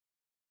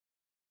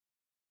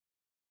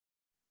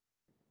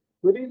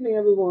Good evening,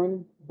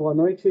 everyone. Boa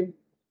noite.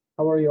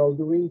 How are you all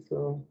doing?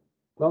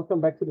 Welcome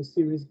back to the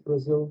series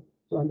Brazil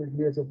 200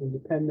 Years of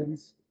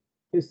Independence,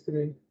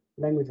 History,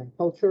 Language, and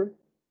Culture.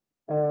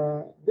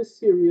 This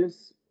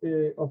series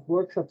of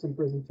workshops and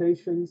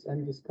presentations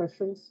and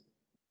discussions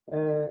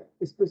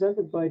is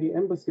presented by the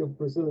Embassy of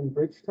Brazil in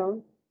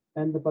Bridgetown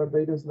and the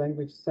Barbados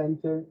Language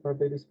Centre,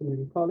 Barbados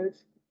Community College.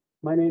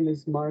 My name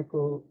is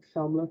Marco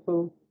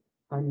Schaumloeffel.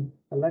 I'm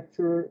a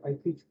lecturer. I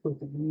teach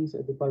Portuguese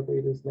at the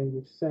Barbados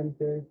Language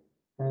Centre,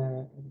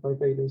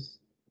 Barbados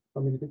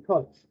Community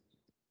College.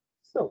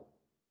 So,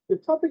 the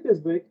topic this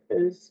week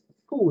is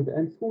food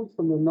and food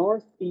from the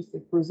northeast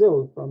of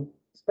Brazil,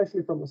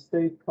 especially from a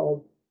state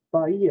called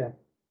Bahia.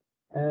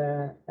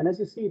 And as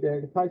you see there,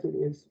 the title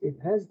is It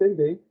Has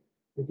Dendê,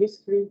 the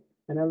History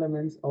and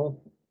Elements of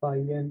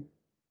Bahian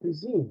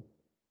Cuisine.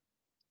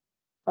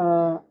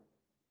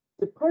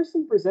 The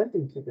person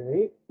presenting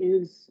today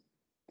is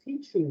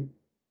teaching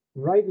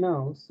right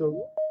now,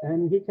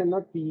 and he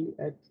cannot be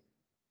at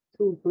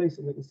two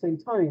places at the same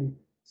time.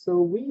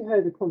 So we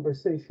had a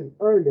conversation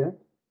earlier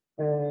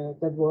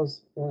that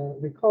was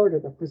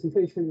recorded, a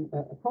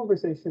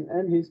conversation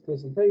and his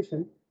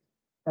presentation.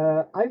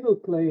 I will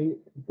play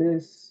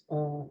this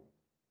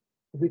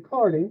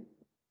recording,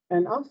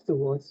 and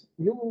afterwards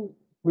you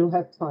will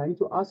have time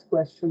to ask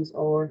questions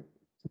or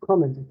to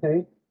comment,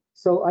 okay?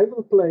 So I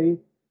will play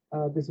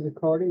this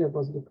recording that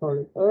was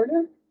recorded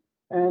earlier,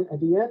 and at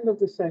the end of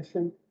the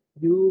session,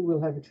 you will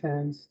have a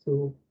chance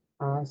to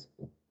ask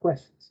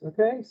questions,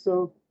 okay?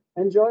 So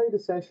enjoy the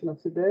session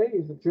of today.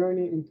 It's a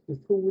journey into the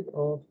food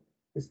of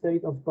the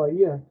state of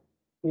Bahia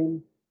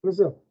in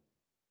Brazil.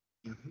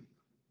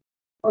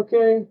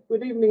 Okay,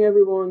 good evening,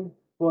 everyone.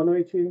 Boa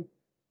noite.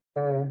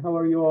 How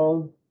are you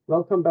all?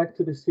 Welcome back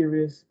to the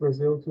series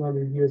Brazil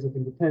 200 Years of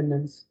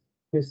Independence,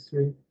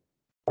 History,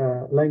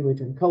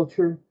 Language, and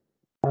Culture.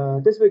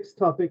 This week's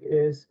topic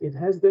is It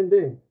Has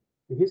Dendê,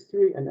 the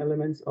history and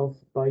elements of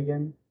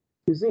Bahian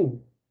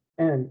cuisine.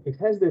 And It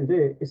Has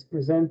Dendê is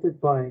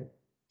presented by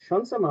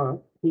Sean Samar.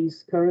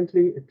 He's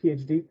currently a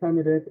Ph.D.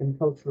 candidate in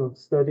cultural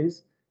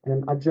studies and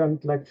an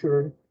adjunct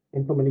lecturer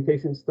in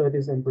communication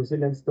studies and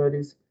Brazilian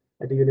studies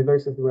at the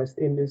University of the West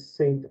Indies,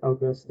 St.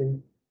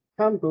 Augustine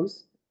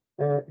campus.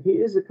 He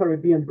is a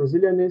Caribbean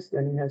Brazilianist,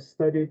 and he has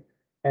studied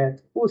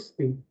at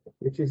USP,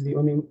 which is the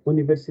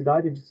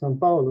Universidade de São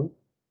Paulo,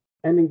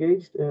 and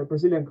engaged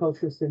Brazilian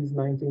culture since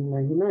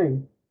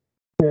 1999.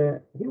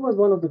 He was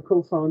one of the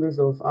co-founders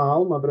of A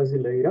Alma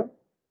Brasileira,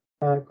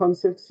 a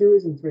concert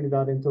series in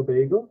Trinidad and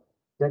Tobago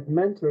that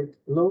mentored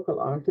local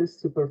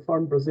artists to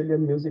perform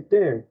Brazilian music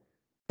there.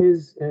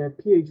 His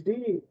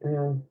PhD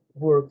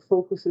work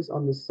focuses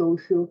on the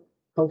social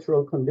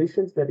cultural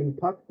conditions that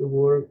impact the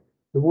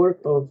work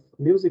of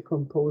music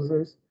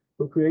composers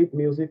who create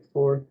music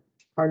for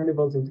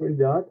carnivals in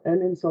Trinidad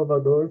and in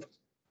Salvador,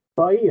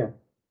 Bahia.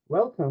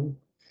 Welcome,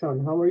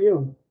 Sean. How are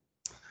you?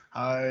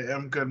 I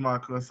am good,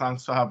 Marco.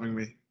 Thanks for having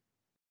me.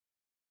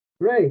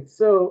 Great.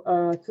 So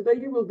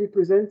today you will be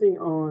presenting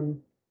on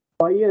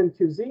Bahian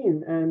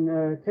cuisine.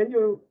 And can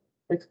you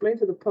explain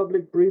to the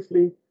public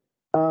briefly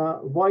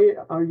why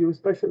are you a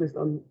specialist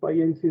on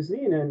Bahian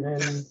cuisine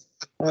and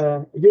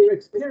your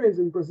experience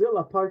in Brazil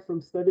apart from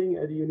studying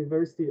at the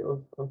University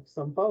of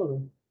São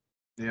Paulo?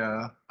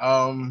 Yeah.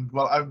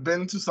 Well, I've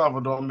been to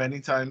Salvador many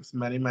times,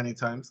 many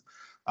times.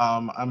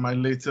 And my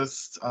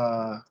latest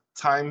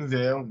time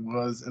there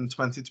was in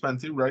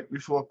 2020, right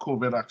before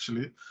COVID,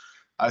 actually.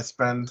 I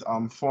spent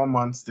 4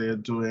 months there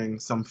doing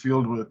some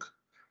field work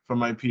for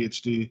my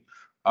PhD.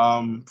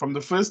 From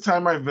the first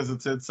time I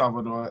visited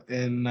Salvador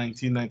in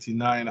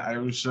 1999, I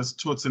was just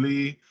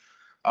totally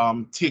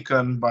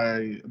taken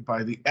by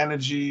the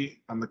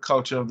energy and the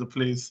culture of the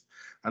place.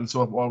 And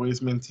so I've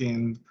always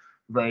maintained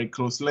very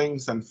close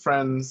links and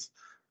friends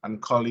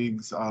and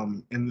colleagues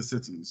in the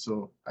city.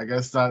 So I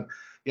guess that,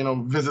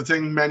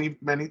 visiting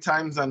many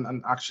times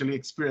and actually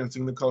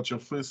experiencing the culture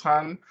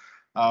firsthand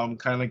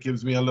kind of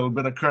gives me a little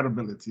bit of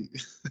credibility.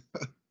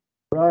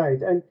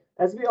 Right. And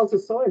as we also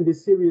saw in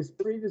this series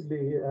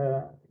previously,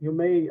 you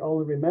may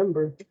all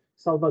remember,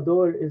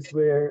 Salvador is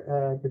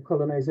where the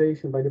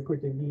colonization by the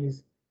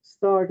Portuguese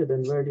started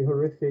and where the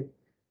horrific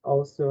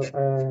also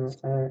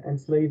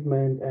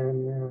enslavement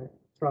and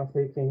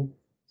trafficking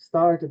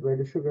started, where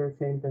the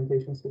sugarcane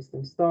plantation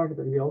system started.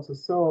 And we also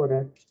saw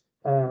that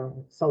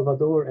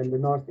Salvador and the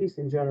Northeast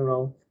in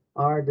general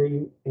are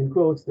in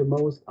quotes, the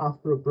most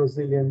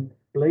Afro-Brazilian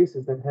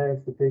places that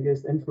have the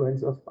biggest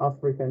influence of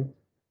African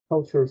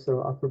culture,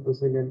 so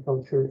Afro-Brazilian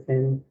culture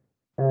in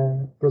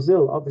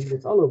Brazil. Obviously,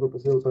 it's all over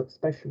Brazil, but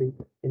especially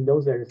in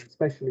those areas,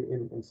 especially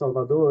in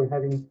Salvador,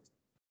 having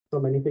so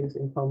many things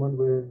in common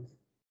with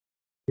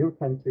your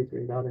country,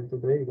 Trinidad and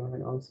Tobago,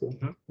 and also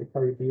the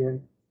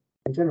Caribbean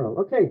in general.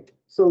 Okay,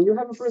 so you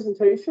have a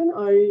presentation.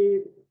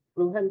 I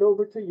will hand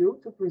over to you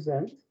to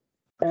present.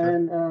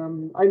 And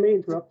I may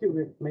interrupt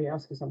you, may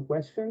ask you some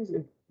questions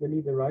if the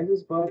need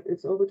arises, but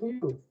it's over to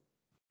you.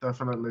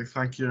 Definitely.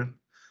 Thank you.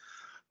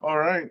 All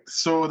right.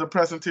 So the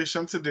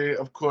presentation today,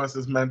 of course,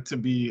 is meant to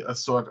be a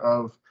sort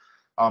of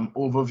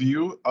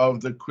overview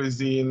of the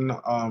cuisine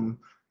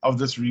of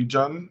this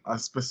region,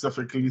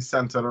 specifically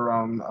centered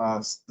around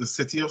the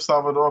city of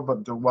Salvador,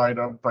 but the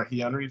wider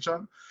Bahian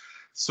region.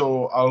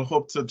 So I'll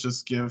hope to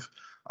just give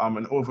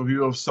an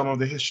overview of some of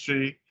the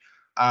history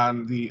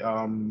and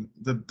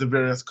the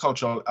various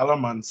cultural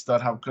elements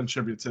that have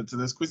contributed to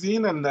this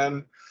cuisine, and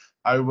then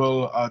I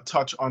will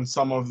touch on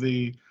some of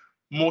the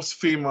most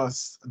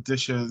famous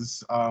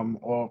dishes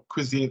or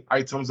cuisine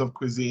items of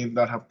cuisine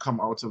that have come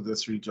out of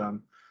this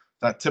region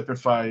that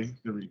typify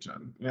the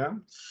region. Yeah.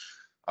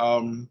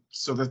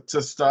 So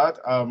to start,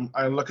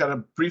 I look at a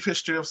brief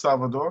history of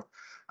Salvador,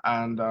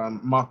 and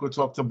Marco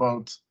talked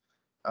about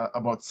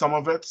some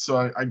of it,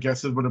 so I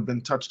guess it would have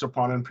been touched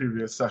upon in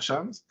previous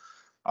sessions.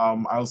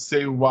 I'll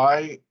say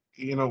why,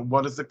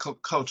 what is the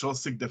cultural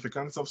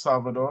significance of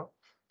Salvador,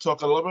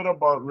 talk a little bit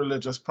about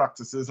religious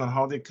practices and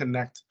how they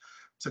connect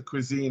to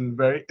cuisine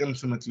very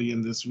intimately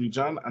in this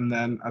region, and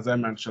then, as I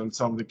mentioned,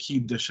 some of the key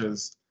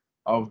dishes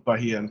of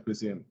Bahian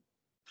cuisine.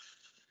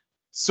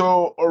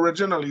 So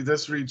originally,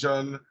 this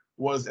region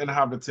was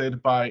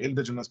inhabited by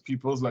indigenous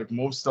peoples like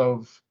most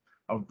of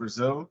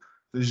Brazil,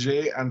 the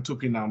Jê and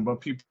Tupinamba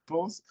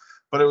peoples,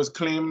 but it was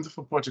claimed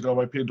for Portugal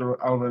by Pedro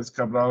Alvarez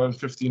Cabral in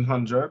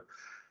 1500.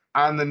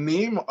 And the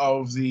name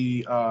of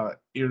the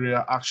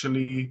area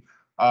actually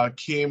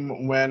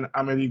came when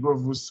Amerigo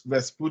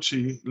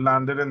Vespucci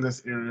landed in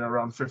this area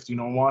around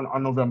 1501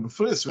 on November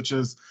 1st, which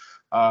is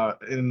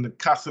in the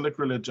Catholic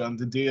religion,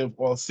 the Day of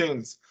All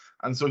Saints.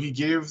 And so he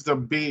gave the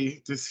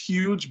bay, this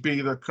huge bay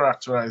that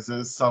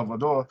characterizes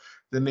Salvador,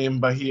 the name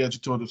Bahia de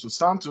Todos os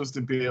Santos,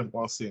 the Bay of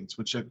All Saints,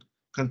 which it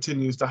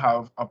continues to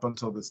have up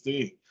until this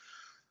day.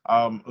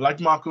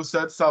 Like Marco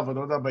said,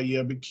 Salvador da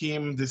Bahia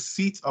became the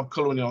seat of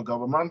colonial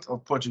government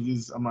of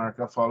Portuguese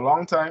America for a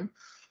long time,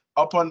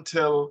 up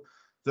until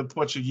the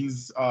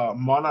Portuguese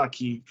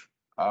monarchy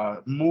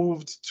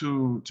moved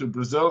to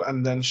Brazil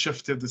and then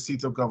shifted the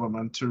seat of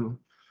government to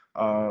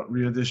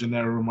Rio de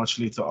Janeiro much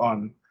later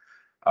on.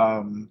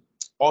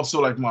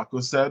 Also, like Marco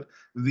said,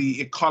 the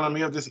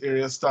economy of this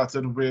area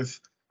started with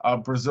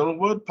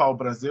Brazilwood, Pau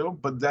Brasil,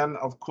 but then,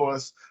 of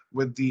course,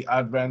 with the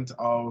advent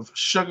of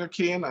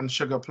sugarcane and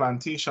sugar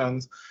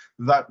plantations,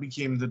 that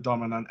became the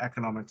dominant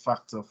economic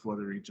factor for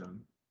the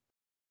region.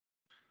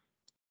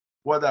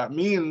 What that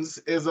means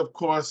is, of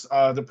course,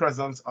 the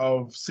presence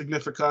of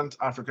significant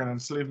African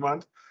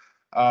enslavement.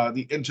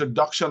 The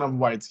introduction of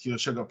wide-scale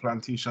sugar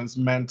plantations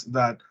meant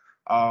that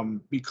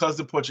because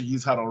the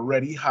Portuguese had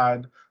already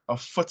had a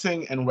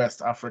footing in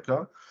West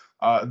Africa,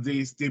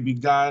 they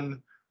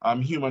began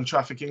human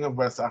trafficking of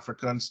West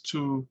Africans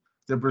to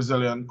the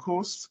Brazilian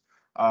coast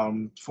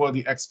for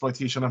the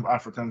exploitation of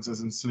Africans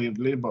as enslaved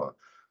labor.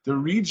 The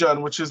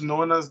region, which is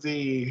known as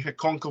the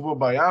Recôncavo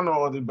Baiano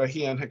or the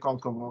Bahian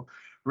Recôncavo,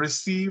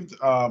 received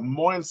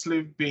more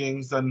enslaved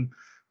beings than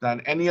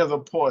any other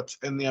port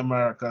in the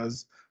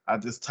Americas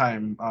at this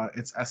time.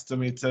 It's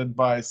estimated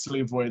by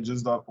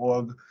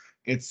slavevoyages.org,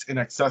 it's in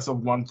excess of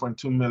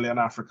 1.2 million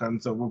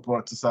Africans that were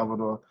brought to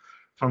Salvador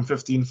from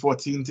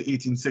 1514 to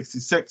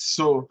 1866.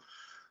 So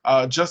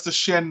just the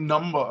sheer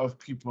number of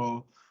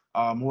people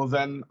will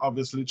then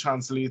obviously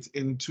translate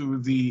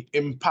into the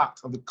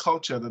impact of the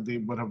culture that they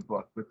would have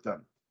brought with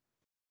them.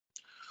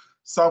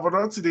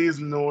 Salvador today is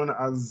known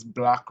as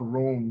Black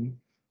Rome,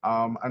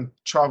 and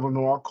Travel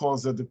Noir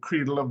calls it the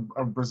cradle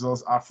of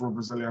Brazil's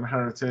Afro-Brazilian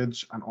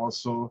heritage and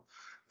also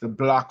the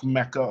Black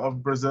Mecca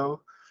of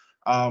Brazil.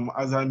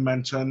 As I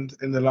mentioned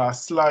in the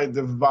last slide,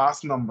 the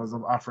vast numbers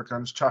of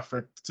Africans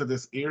trafficked to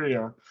this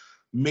area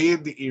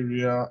made the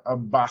area a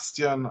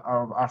bastion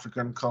of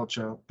African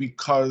culture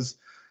because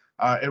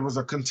it was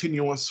a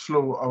continuous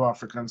flow of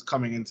Africans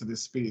coming into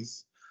this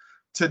space.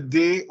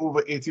 Today,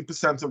 over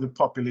 80% of the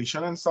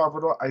population in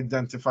Salvador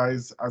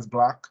identifies as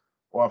Black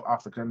or of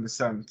African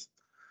descent.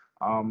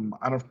 And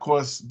of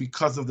course,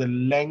 because of the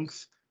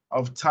length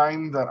of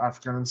time that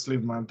African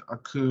enslavement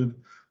occurred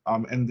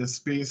in this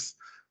space,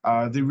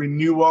 the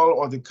renewal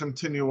or the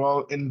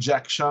continual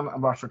injection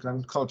of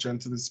African culture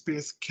into the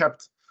space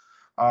kept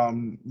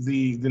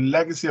the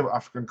legacy of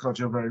African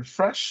culture very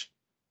fresh,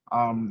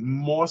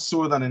 more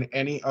so than in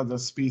any other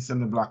space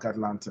in the Black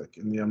Atlantic,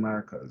 in the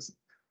Americas,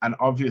 and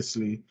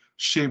obviously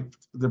shaped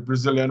the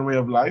Brazilian way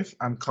of life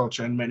and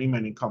culture in many,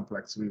 many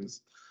complex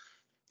ways.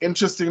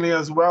 Interestingly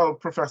as well,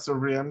 Professor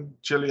Ryan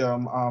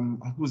Gilliam,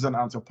 who's an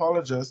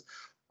anthropologist,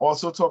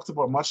 also talked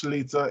about much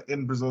later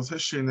in Brazil's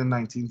history in the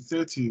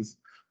 1930s,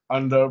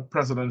 under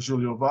President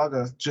Getulio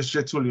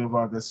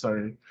Vargas,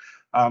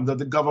 that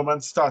the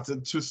government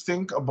started to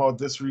think about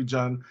this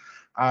region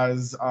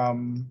as,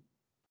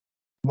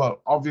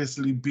 well,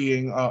 obviously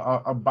being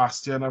a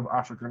bastion of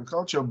African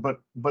culture,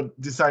 but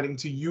deciding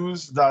to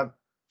use that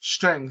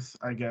strength,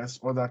 I guess,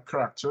 or that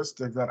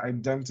characteristic, that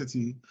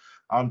identity,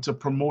 to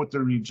promote the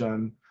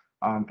region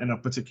in a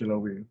particular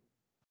way.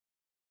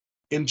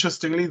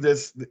 Interestingly,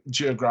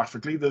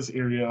 geographically, this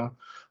area,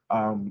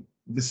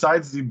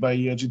 besides the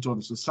Bahia de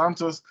Todos os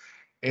Santos,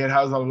 it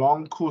has a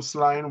long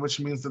coastline, which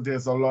means that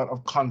there's a lot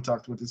of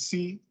contact with the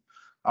sea.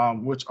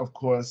 which of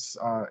course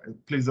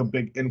plays a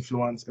big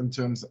influence in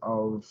terms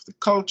of the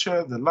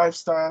culture, the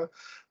lifestyle,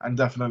 and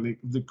definitely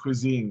the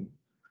cuisine.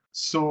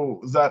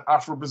 So that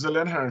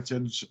Afro-Brazilian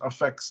heritage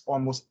affects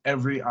almost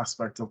every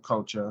aspect of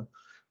culture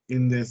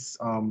in this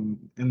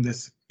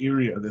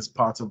area, this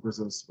part of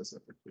Brazil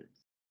specifically.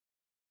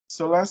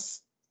 So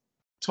let's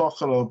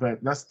talk a little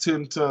bit. Let's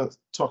turn to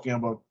talking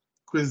about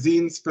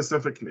cuisine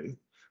specifically,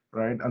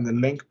 right? And the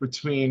link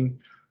between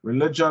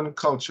religion,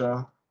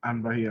 culture,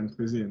 and Bahian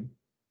cuisine.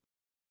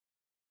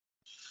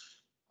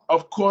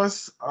 Of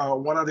course,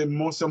 one of the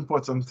most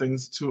important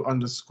things to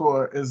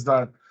underscore is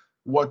that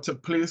what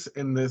took place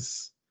in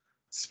this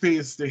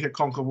space, the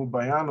Recôncavo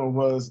Baiano,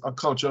 was a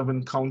culture of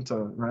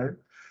encounter, right?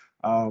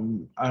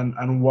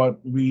 And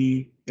what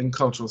we in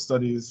cultural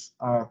studies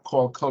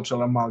call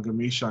cultural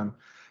amalgamation,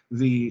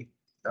 the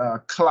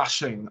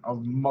clashing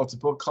of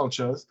multiple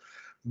cultures,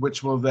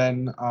 which will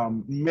then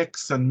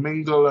mix and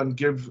mingle and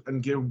give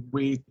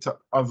way to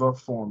other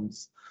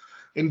forms.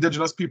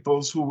 Indigenous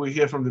peoples who were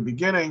here from the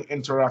beginning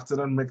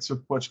interacted and mixed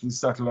with Portuguese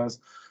settlers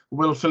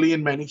willfully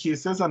in many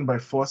cases and by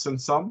force in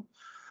some.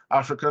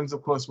 Africans,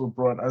 of course, were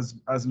brought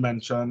as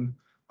mentioned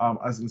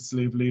as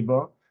enslaved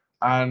labor.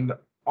 And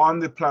on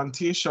the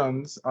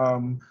plantations,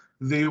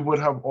 they would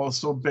have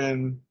also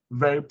been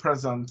very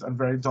present and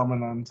very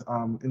dominant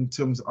in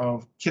terms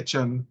of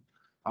kitchen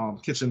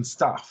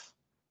staff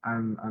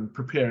and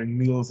preparing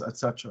meals,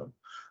 etc.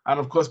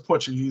 And of course,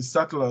 Portuguese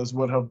settlers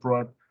would have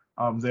brought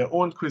their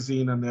own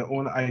cuisine and their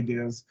own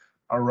ideas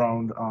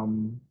around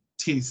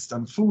taste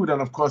and food,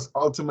 and of course,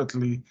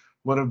 ultimately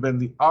would have been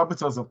the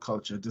arbiters of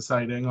culture,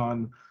 deciding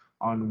on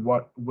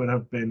what would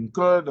have been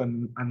good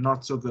and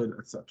not so good,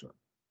 etc.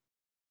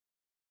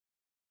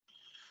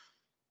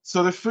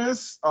 So the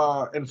first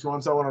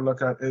influence I want to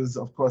look at is,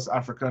 of course,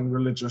 African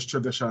religious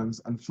traditions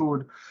and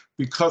food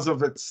because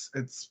of its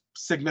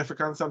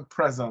significance and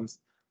presence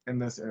in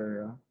this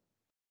area.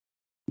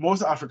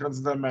 Most Africans,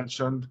 as I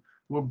mentioned,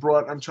 were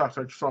brought and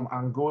trafficked from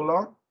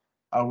Angola,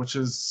 which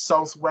is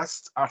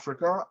Southwest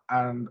Africa,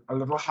 and a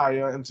little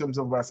higher in terms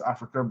of West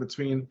Africa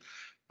between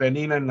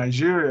Benin and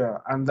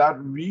Nigeria. And that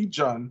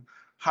region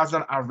has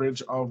an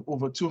average of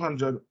over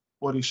 200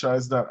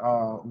 orishas that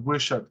are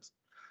worshipped.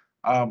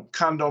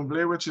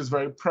 Candomblé, which is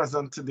very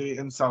present today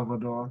in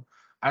Salvador,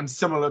 and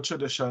similar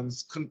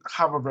traditions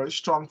have a very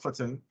strong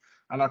footing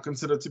and are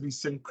considered to be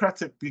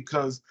syncretic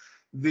because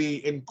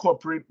they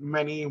incorporate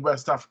many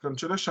West African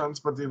traditions,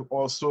 but they've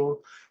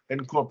also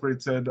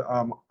incorporated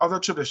other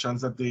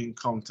traditions that they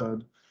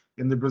encountered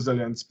in the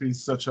Brazilian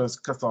space, such as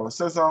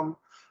Catholicism,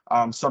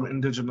 some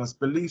indigenous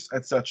beliefs,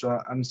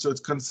 etc. And so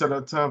it's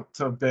considered to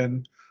have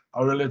been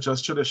a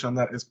religious tradition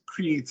that is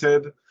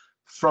created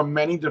from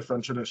many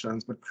different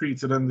traditions, but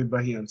created in the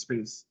Bahian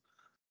space.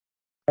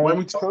 When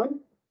we talk, Sean,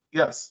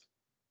 yes.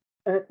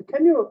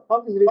 can you,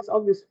 obviously it's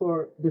obvious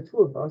for the two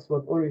of us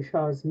what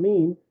orishas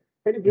mean.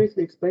 Can you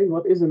briefly explain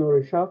what is an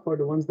orisha for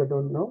the ones that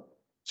don't know?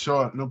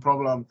 Sure, no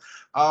problem.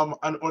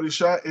 An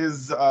orisha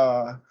is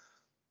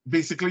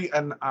basically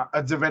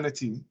a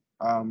divinity,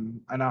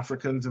 an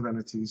African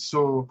divinity.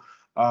 So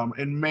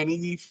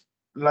in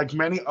like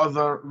many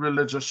other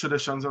religious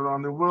traditions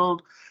around the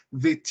world,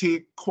 they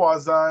take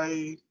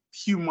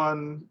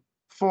quasi-human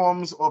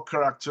forms or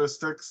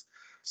characteristics.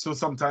 So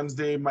sometimes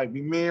they might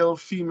be male,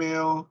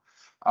 female,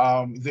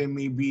 they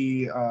may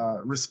be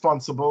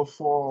responsible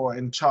for,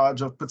 in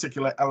charge of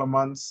particular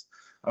elements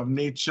of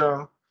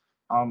nature,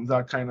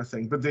 that kind of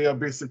thing. But they are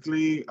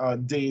basically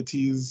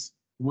deities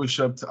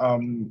worshipped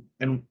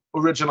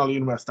originally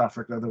in West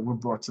Africa that were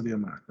brought to the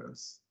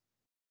Americas.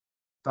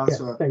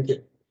 Yes, thank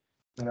you.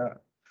 Yeah.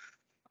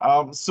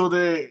 So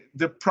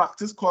the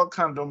practice called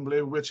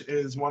candomblé, which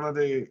is one of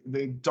the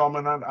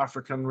dominant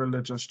African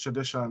religious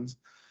traditions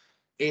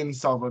in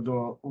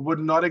Salvador, would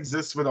not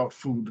exist without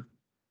food.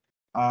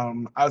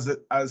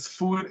 As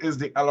food is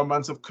the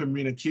element of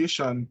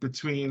communication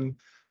between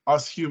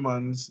us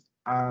humans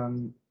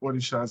and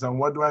orishas. And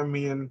what do I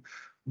mean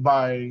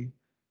by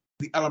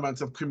the elements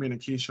of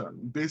communication?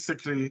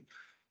 Basically,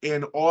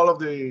 in all of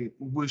the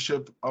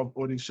worship of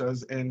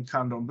orishas in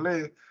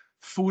candomblé,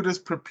 food is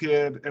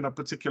prepared in a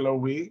particular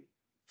way,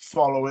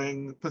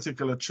 following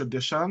particular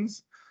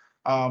traditions,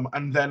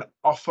 and then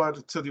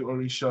offered to the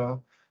orisha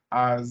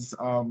as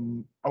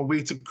a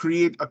way to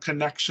create a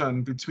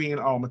connection between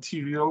our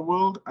material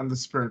world and the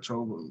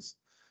spiritual worlds.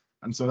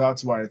 And so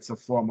that's why it's a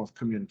form of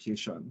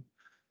communication.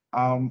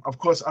 Of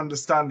course,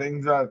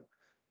 understanding that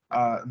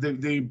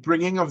the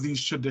bringing of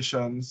these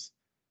traditions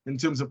in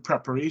terms of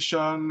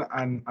preparation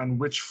and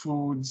which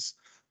foods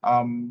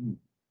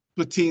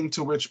pertain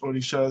to which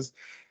orishas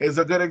is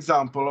a good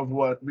example of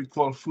what we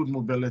call food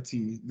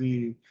mobility,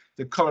 the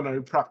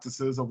culinary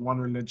practices of one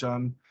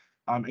religion,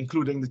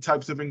 including the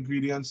types of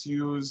ingredients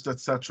used,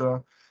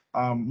 etc.,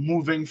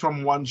 moving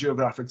from one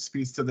geographic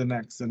space to the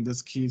next, in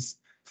this case,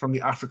 from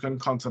the African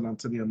continent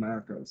to the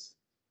Americas.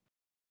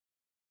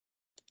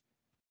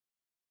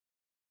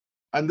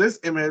 And this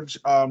image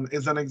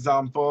is an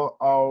example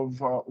of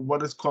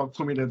what is called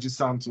comida de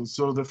santos.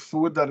 So the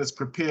food that is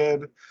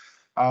prepared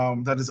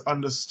that is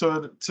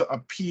understood to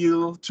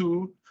appeal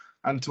to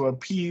and to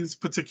appease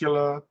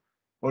particular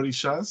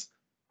orishas.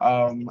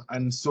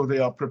 And so they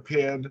are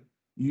prepared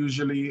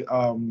usually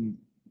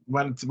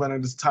when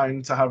it is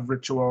time to have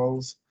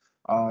rituals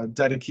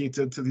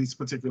dedicated to these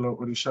particular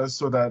orishas,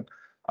 so that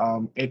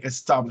it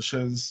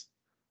establishes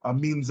a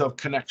means of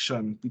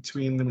connection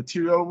between the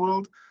material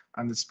world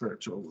and the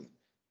spiritual world.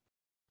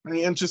 And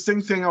the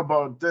interesting thing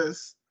about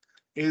this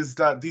is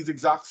that these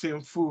exact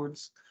same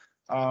foods,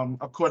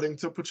 according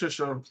to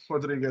Patricia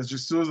Rodriguez de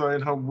Souza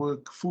in her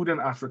work, Food in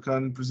Africa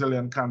and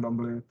Brazilian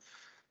Candomblé,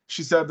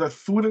 she said that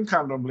food in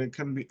Candomblé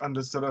can be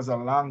understood as a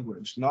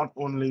language, not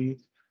only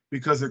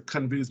because it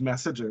conveys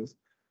messages,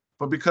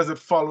 but because it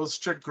follows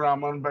strict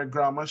grammar. And by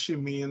grammar, she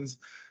means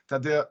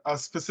that there are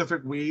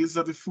specific ways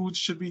that the food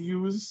should be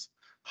used,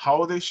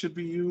 how they should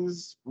be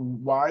used,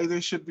 why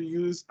they should be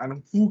used,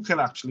 and who can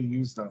actually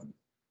use them,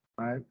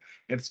 right?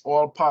 It's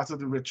all part of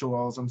the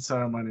rituals and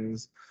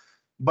ceremonies,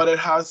 but it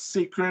has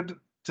sacred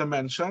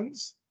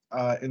dimensions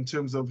in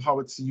terms of how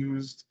it's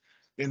used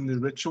in the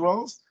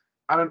rituals,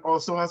 and it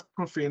also has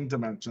profane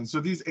dimensions. So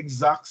these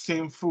exact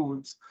same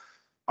foods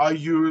are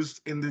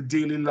used in the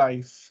daily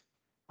life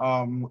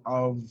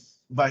of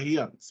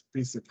Bahians,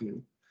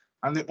 basically.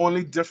 And the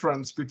only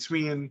difference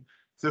between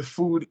the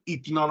food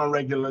eaten on a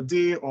regular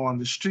day or on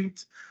the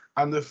street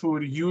and the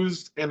food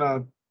used in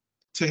a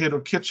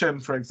tejedo kitchen,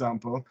 for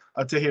example,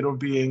 a tejedo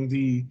being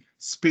the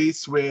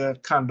space where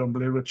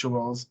candomblé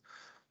rituals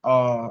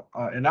are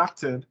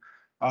enacted,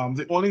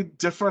 the only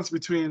difference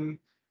between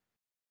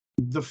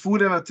the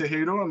food in a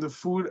tejedo and the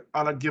food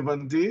on a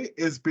given day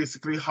is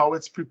basically how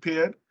it's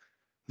prepared,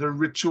 the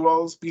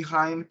rituals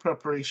behind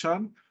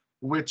preparation,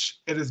 which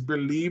it is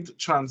believed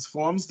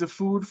transforms the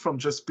food from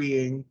just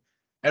being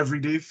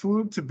everyday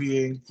food to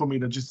being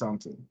comida de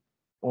santo,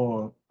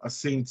 or a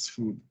saint's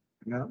food.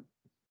 Yeah.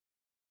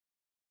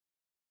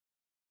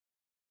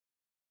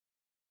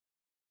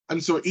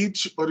 And so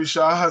each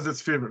Orisha has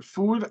its favorite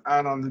food,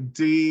 and on the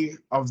day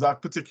of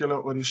that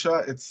particular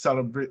Orisha,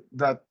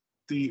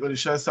 the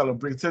Orisha is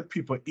celebrated,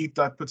 people eat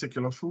that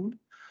particular food.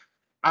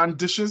 And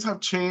dishes have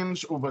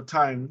changed over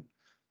time,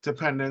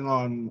 depending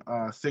on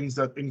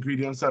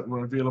ingredients that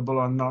were available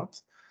or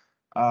not.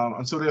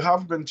 And so there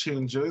have been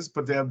changes,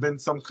 but there have been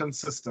some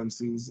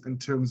consistencies in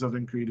terms of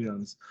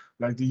ingredients,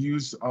 like the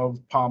use of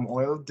palm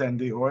oil,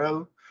 dendê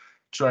oil,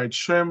 dried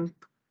shrimp,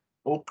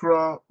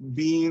 okra,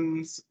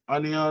 beans,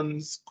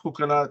 onions,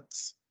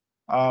 coconuts,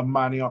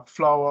 manioc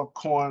flour,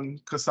 corn,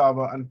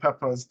 cassava, and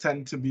peppers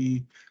tend to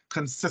be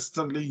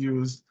consistently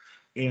used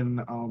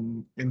in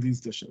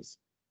these dishes.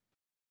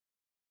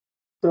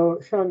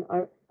 So, Sean,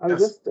 I'll Yes.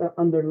 just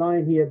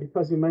underline here,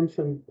 because you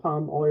mentioned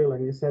palm oil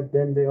and you said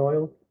dendê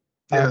oil.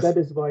 Yes. That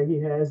is why he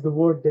has the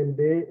word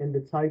dendê in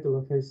the title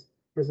of his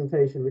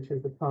presentation, which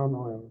is the palm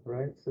oil,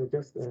 right? So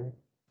just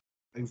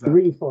Exactly.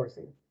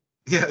 reinforcing.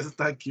 Yes,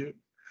 thank you.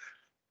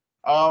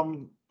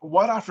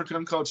 What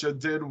African culture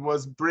did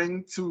was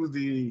bring to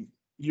the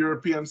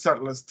European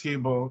settlers'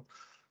 table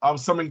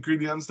some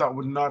ingredients that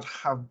would not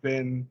have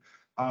been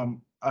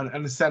an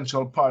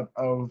essential part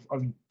of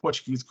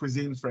Portuguese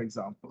cuisine, for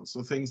example.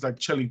 So things like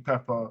chili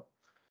pepper,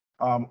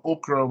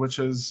 okra, which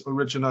is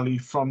originally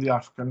from the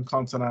African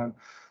continent,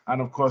 and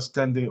of course,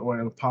 dendê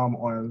oil, palm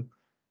oil,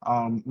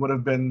 would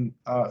have been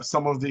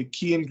some of the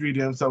key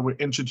ingredients that were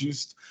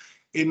introduced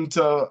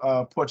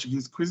into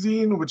Portuguese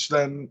cuisine, which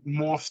then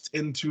morphed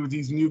into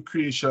these new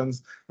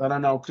creations that are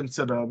now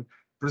considered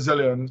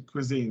Brazilian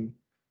cuisine,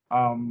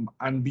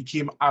 and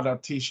became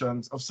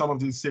adaptations of some of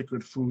these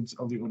sacred foods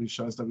of the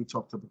Orishas that we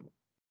talked about.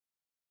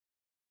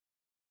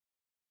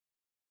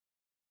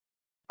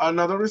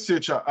 Another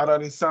researcher,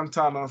 Arani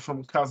Santana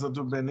from Casa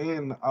do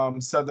Benin,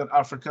 said that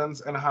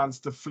Africans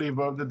enhanced the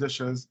flavor of the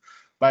dishes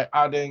by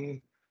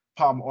adding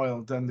palm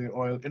oil, dendê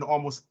oil, in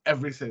almost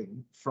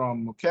everything,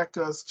 from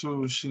moquecas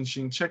to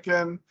shin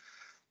chicken.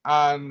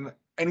 And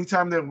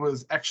anytime there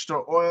was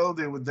extra oil,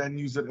 they would then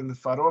use it in the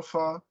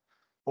farofa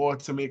or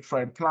to make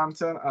fried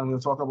plantain. And we'll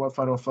talk about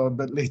farofa a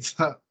bit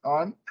later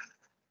on.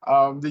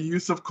 The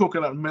use of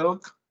coconut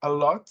milk a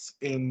lot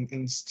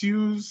in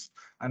stews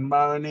and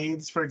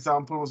marinades, for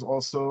example, was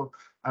also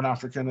an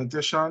African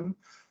addition.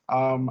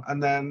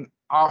 And then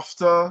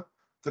after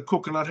the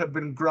coconut had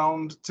been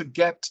ground to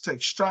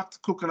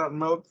extract coconut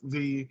milk,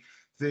 the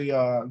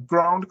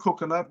ground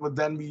coconut would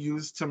then be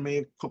used to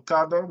make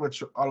cocada,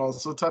 which I'll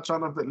also touch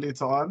on a bit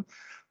later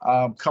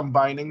on,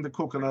 combining the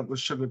coconut with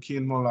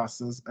sugarcane,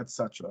 molasses,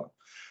 etc.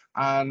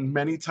 And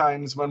many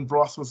times when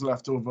broth was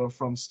left over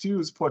from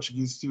stews,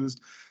 Portuguese stews,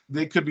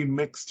 they could be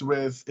mixed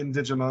with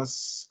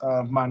indigenous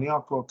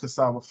manioc or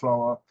cassava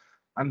flour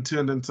and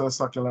turned into a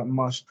succulent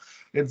mush.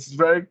 It's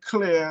very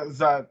clear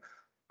that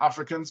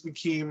Africans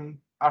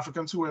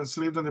who were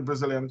enslaved in the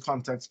Brazilian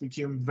context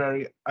became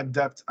very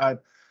adept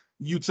at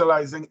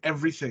utilizing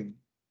everything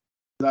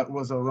that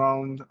was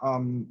around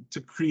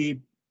to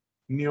create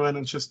new and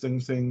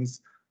interesting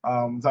things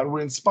that were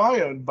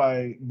inspired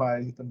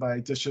by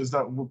dishes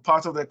that were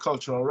part of their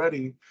culture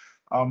already,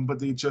 but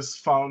they just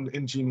found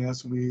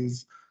ingenious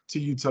ways to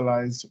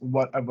utilize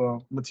whatever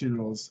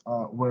materials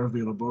were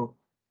available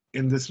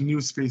in this new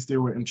space they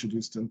were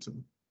introduced into.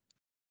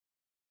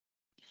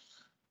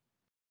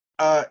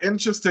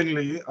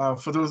 Interestingly,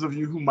 for those of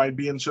you who might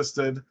be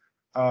interested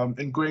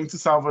in going to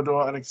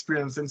Salvador and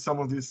experiencing some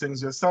of these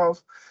things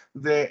yourself,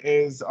 there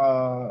is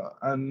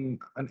an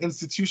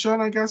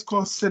institution, I guess,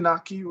 called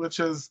SINAKI, which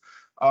is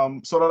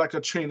sort of like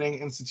a training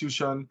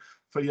institution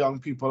for young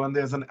people. And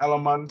there's an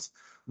element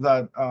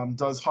that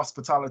does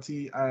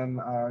hospitality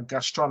and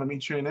gastronomy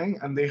training.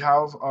 And they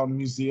have a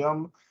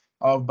museum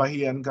of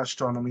Bahian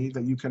gastronomy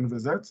that you can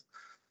visit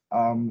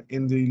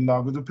in the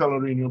Lago do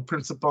Pelourinho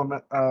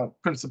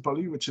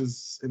principally, which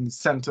is in the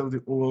center of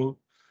the old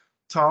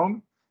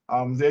town.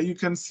 There you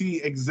can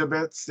see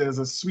exhibits. There's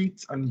a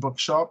suite and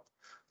bookshop.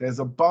 There's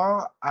a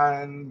bar.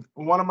 And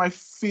one of my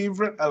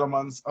favorite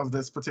elements of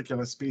this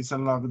particular space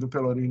in Lago do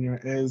Pelourinho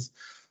is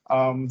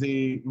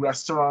the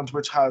restaurant,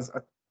 which has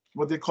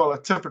what they call a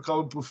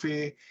typical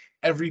buffet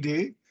every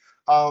day.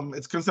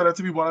 It's considered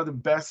to be one of the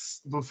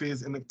best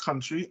buffets in the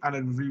country, and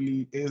it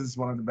really is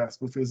one of the best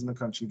buffets in the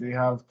country. They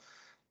have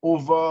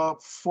over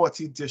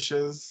 40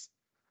 dishes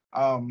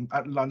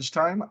at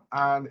lunchtime,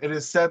 and it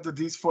is said that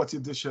these 40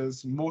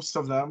 dishes, most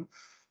of them,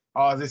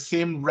 are the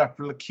same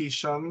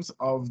replications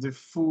of the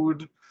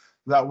food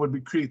that would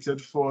be created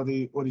for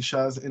the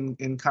Odishas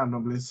in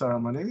Candomblé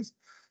ceremonies.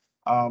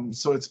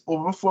 So it's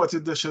over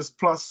 40 dishes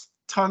plus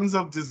tons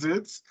of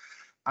desserts,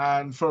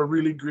 and for a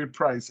really great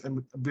price,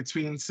 and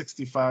between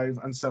 65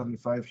 and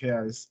 75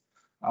 hairs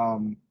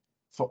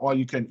for all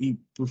you can eat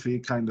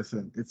buffet kind of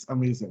thing. It's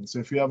amazing. So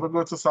if you ever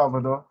go to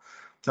Salvador,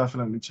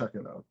 definitely check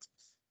it out.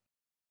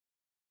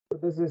 So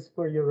this is,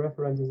 for your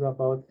reference, is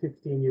about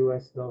 $15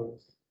 US.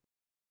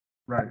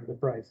 Right. The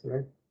price,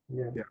 right?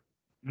 Yeah. Yeah.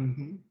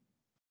 Mm-hmm.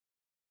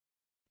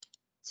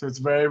 So it's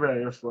very,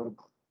 very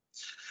affordable.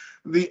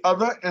 The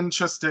other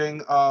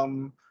interesting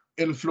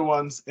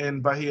influence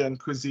in Bahian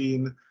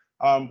cuisine,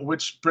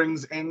 which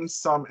brings in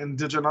some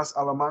indigenous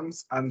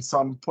elements and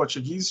some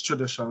Portuguese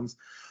traditions,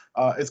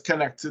 is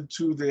connected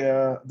to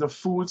the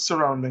food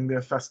surrounding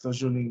their Festa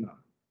Junina.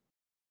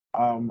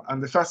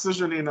 And the Festa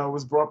Junina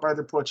was brought by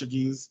the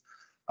Portuguese.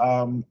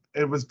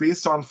 It was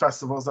based on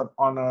festivals that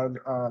honored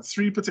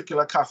three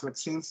particular Catholic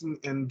saints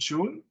in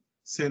June: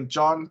 St.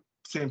 John,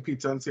 St.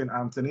 Peter, and St.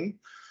 Anthony.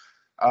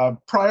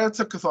 Prior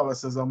to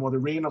Catholicism, or the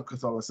reign of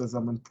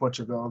Catholicism in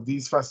Portugal,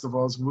 these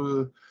festivals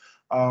were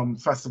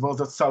festivals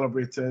that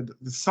celebrated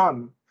the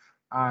sun,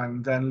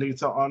 and then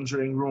later on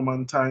during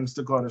Roman times,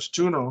 the goddess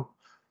Juno.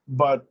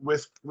 But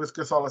with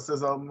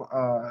Catholicism,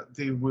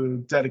 they were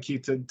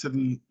dedicated to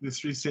the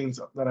three saints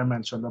that I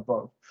mentioned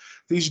above.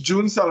 These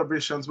June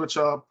celebrations, which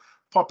are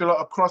popular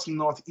across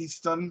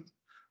northeastern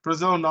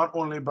Brazil, not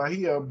only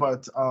Bahia,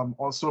 but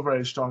also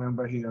very strong in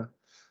Bahia,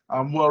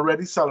 were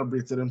already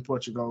celebrated in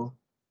Portugal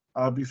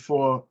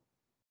before,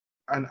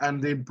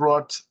 and they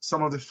brought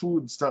some of the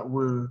foods that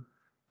were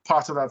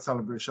part of that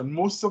celebration,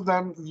 most of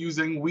them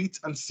using wheat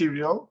and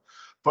cereal,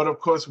 but of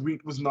course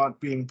wheat was not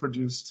being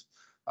produced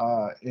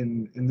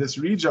in this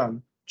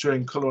region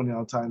during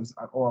colonial times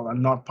at all,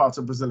 and not part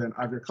of Brazilian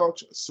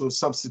agriculture, so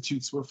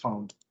substitutes were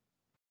found.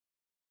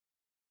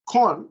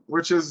 Corn,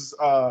 which is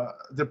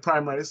the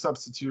primary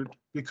substitute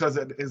because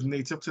it is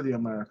native to the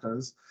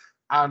Americas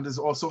and is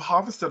also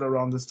harvested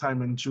around this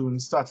time in June,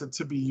 started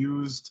to be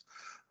used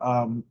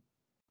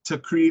to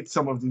create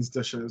some of these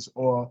dishes,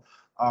 or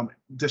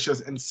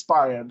dishes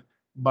inspired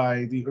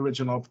by the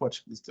original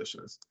Portuguese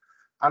dishes.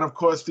 And of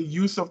course, the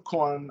use of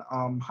corn,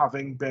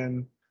 having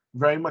been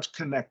very much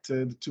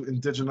connected to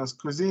indigenous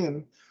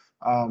cuisine,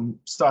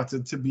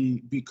 started to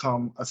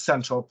become a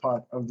central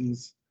part of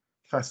these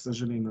Festa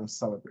Junina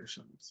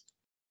celebrations.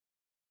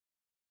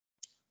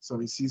 So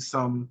we see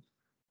some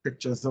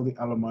pictures of the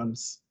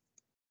elements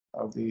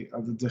of the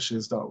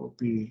dishes that will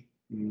be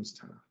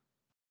used here.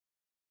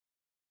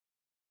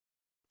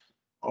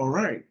 All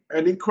right.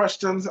 Any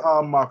questions,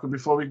 Marco,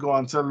 before we go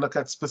on to look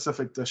at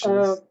specific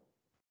dishes?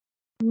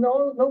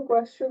 No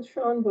questions,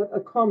 Sean, but a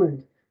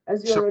comment.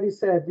 As you Sure. already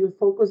said, your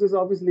focus is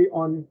obviously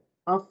on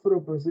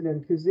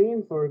Afro-Brazilian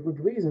cuisine for a good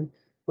reason.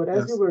 But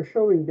as you Yes. were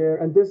showing there,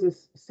 and this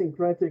is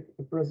syncretic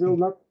Brazil,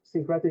 not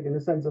syncretic in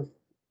the sense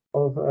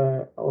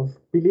of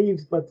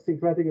beliefs, but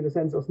syncretic in the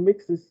sense of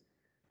mixes.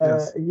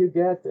 Yes. You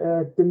get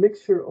the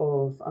mixture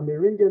of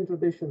Amerindian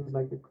traditions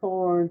like the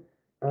corn,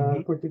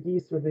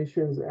 Portuguese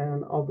traditions,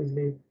 and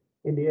obviously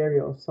in the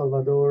area of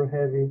Salvador,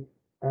 heavy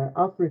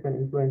African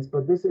influence.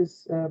 But this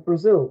is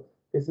Brazil.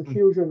 It's a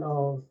fusion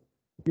of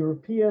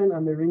European,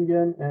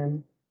 Amerindian,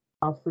 and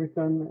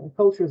African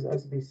cultures,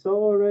 as we saw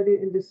already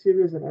in this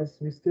series, and as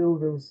we still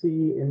will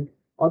see in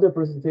other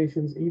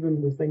presentations,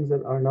 even with things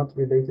that are not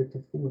related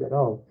to food at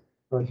all.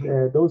 But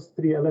those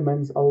three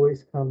elements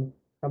always come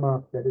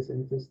up. That is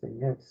interesting.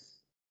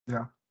 Yes.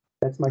 Yeah.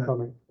 That's my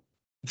comment.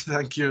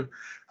 Thank you.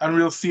 And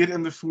we'll see it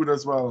in the food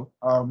as well.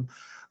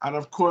 And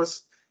of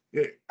course,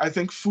 I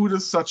think food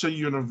is such a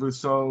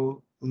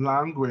universal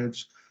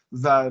language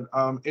that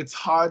it's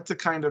hard to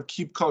kind of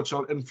keep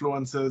cultural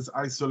influences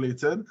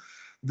isolated.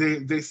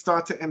 They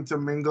start to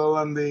intermingle,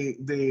 and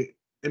they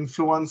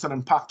influence and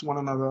impact one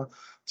another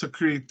to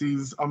create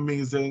these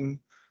amazing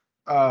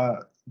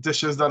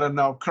dishes that are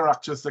now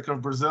characteristic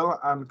of Brazil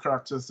and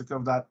characteristic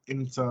of that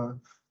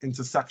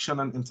intersection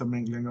and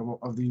intermingling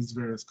of these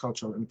various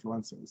cultural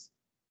influences.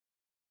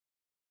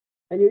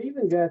 And you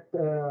even get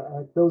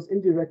those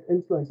indirect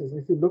influences.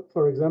 If you look,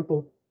 for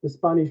example, the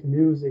Spanish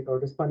music or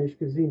the Spanish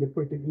cuisine, the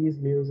Portuguese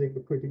music, the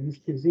Portuguese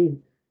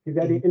cuisine, you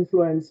get the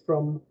influence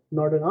from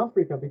Northern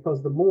Africa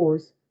because the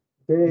Moors,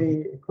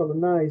 they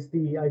colonized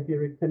the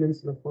Iberic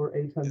Peninsula for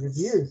 800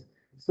 years.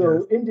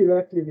 So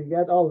indirectly, we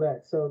get all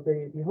that. So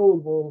the whole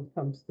world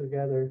comes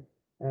together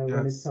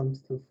when it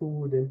comes to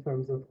food in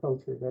terms of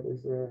culture. That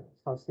is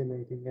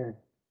fascinating. Yeah.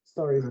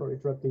 Sorry for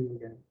interrupting you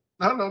again.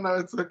 No,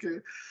 it's okay.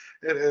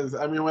 It is.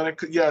 I mean,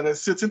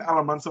 there's certain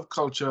elements of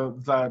culture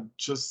that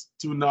just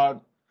do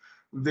not,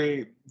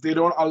 they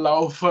don't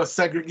allow for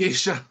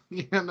segregation,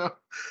 you know.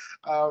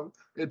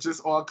 It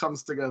just all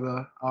comes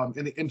together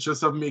in the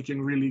interest of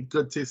making really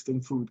good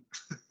tasting food.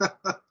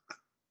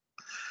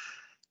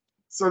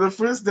 So the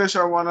first dish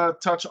I want to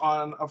touch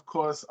on, of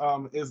course,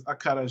 is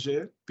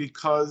acarajé,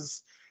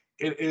 because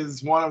it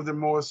is one of the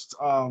most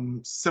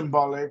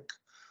symbolic,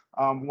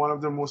 one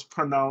of the most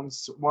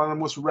pronounced, one of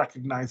the most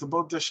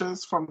recognizable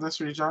dishes from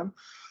this region.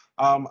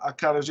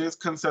 Acarajé is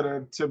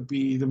considered to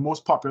be the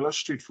most popular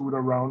street food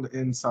around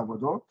in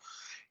Salvador.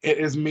 It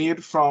is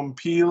made from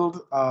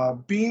peeled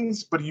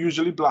beans, but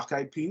usually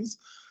black-eyed peas,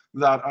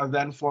 that are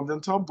then formed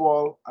into a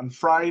ball and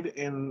fried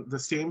in the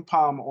same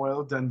palm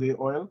oil, dendê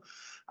oil.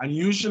 And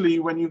usually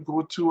when you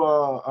go to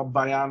a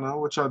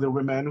Bahian, which are the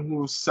women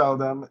who sell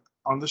them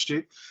on the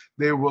street,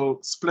 they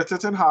will split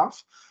it in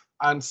half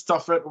and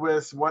stuff it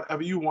with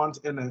whatever you want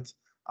in it.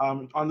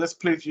 On this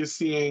plate, you're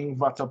seeing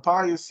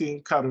vatapá, you're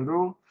seeing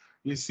caruru,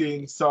 you're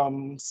seeing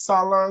some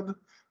salad,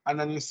 and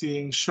then you're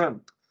seeing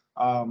shrimp.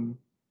 And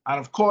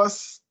of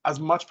course, as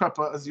much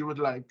pepper as you would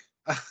like,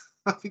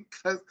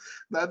 because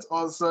that's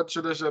also a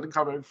tradition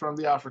coming from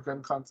the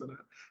African continent.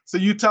 So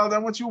you tell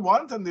them what you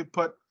want and they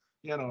put,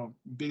 you know,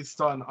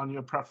 based on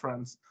your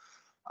preference.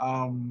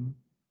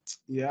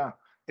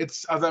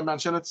 It's, as I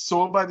mentioned, it's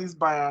sold by these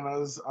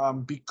Bahianas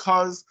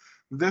because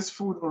this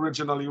food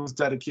originally was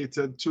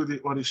dedicated to the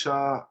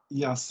Orisha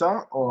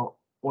Yasa, or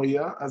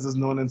Oya, as is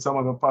known in some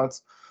other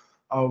parts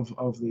of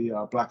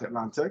the Black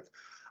Atlantic.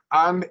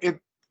 And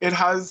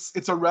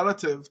it's a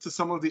relative to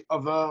some of the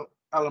other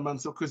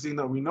elements of cuisine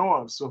that we know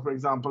of. So for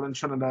example, in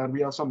Trinidad, we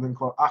have something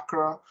called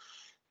akra.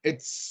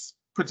 It's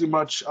pretty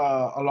much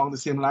along the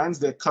same lines.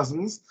 They're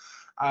cousins.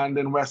 And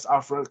in West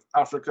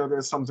Africa,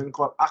 there's something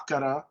called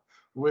akara,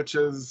 which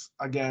is,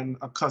 again,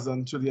 a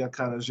cousin to the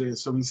acarajé.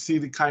 So we see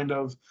the kind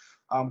of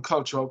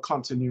cultural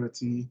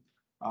continuity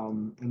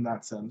in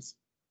that sense.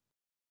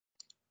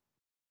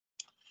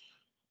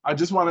 I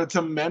just wanted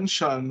to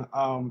mention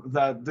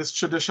that this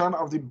tradition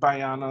of the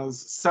Bahianas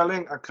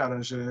selling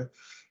acarajé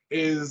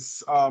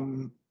is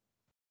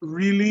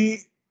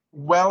really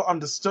well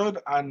understood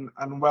and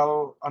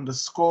well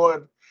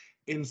underscored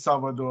in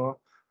Salvador,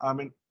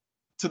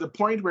 to the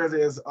point where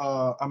there's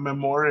a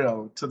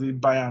memorial to the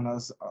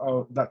Bahianas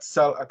that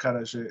sell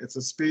acarajé. It's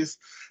a space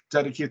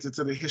dedicated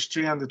to the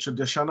history and the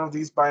tradition of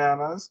these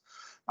Bahianas.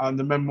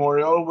 The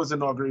memorial was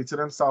inaugurated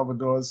in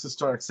Salvador's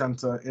Historic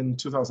Center in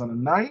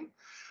 2009.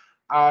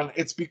 And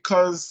it's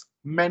because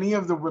many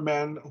of the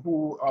women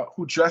who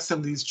dress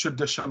in these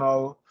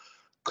traditional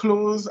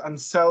clothes and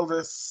sell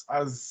this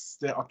as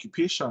their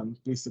occupation,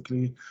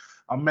 basically,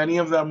 many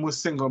of them were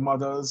single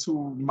mothers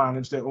who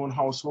manage their own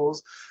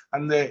households.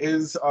 And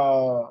there's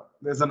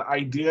an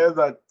idea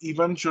that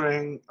even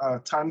during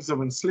times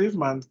of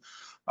enslavement,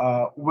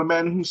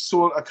 women who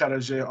sold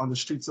acarajé on the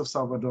streets of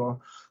Salvador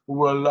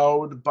were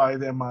allowed by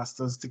their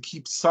masters to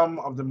keep some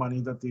of the money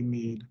that they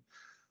made.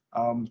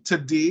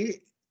 Today,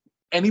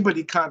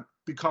 anybody can't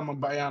become a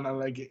Bahiana.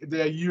 Like,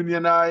 they're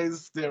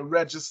unionized, they're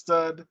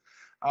registered.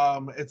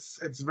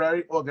 It's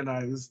very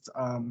organized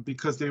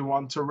because they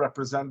want to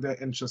represent their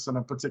interests in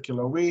a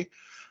particular way,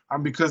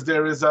 and because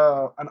there is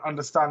an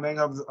understanding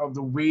of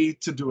the way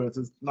to do it.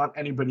 It's not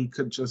anybody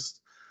could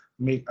just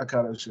make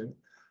acarajé.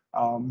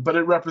 But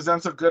it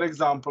represents a good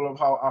example of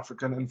how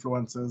African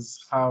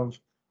influences have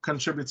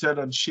contributed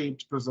and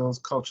shaped Brazil's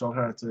cultural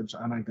heritage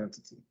and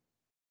identity.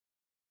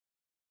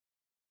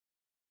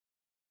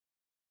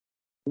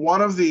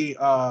 One of the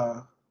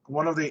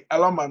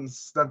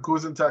elements that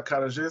goes into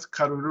acarajé is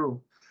caruru.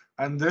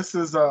 And this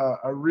is a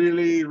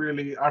really,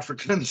 really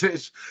African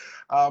dish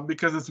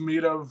because it's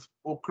made of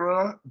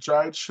okra,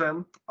 dried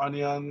shrimp,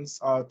 onions,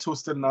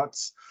 toasted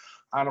nuts,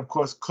 and of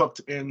course cooked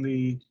in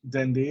the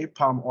dendê,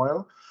 palm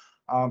oil.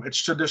 It's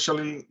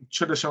traditionally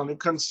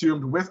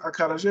consumed with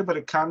acarajé, but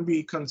it can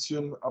be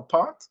consumed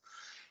apart.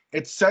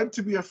 It's said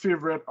to be a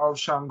favorite of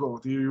Shango,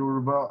 the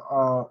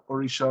Yoruba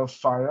Orisha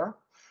fire,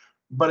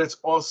 but it's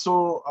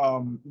also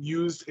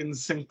used in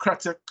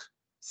syncretic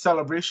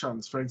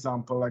celebrations, for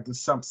example, like the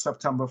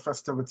September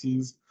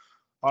festivities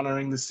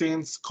honoring the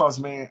saints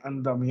Cosme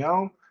and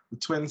Damião, the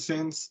twin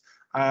saints,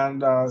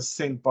 and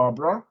Saint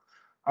Barbara.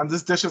 And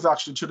this dish is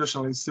actually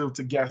traditionally served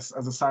to guests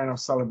as a sign of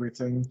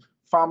celebrating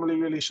family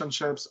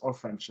relationships, or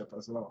friendship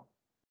as well.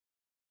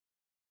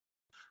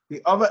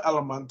 The other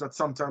element that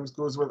sometimes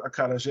goes with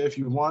acarajé, if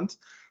you want,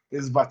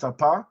 is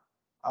vatapá,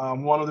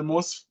 one of the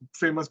most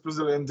famous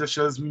Brazilian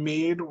dishes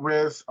made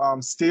with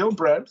stale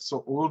bread,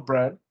 so old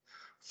bread,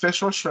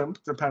 fish or shrimp,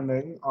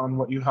 depending on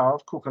what you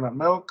have, coconut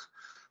milk,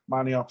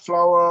 manioc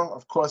flour,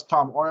 of course,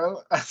 palm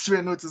oil, as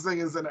we're noticing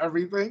is in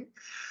everything,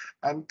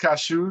 and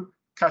cashew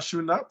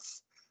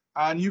nuts.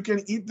 And you can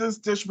eat this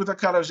dish with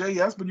acarajé,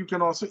 yes, but you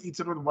can also eat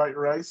it with white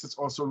rice. It's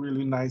also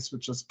really nice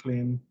with just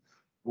plain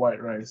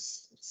white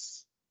rice.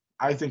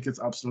 I think it's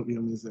absolutely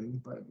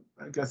amazing, but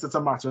I guess it's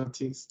a matter of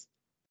taste.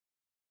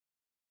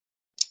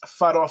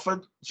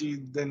 Farofa de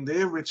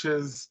dendê, which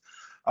is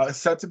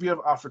said to be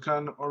of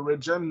African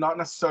origin, not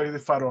necessarily the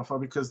farofa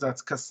because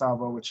that's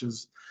cassava,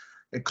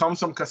 it comes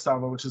from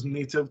cassava, which is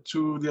native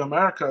to the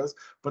Americas,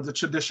 but the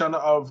tradition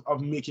of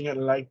making it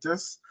like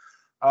this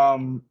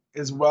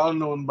is well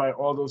known by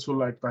all those who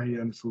like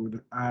Bahian food.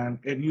 And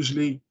it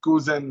usually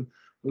goes in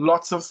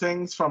lots of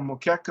things, from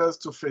moquecas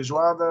to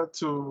feijoada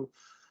to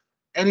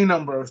any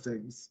number of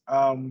things.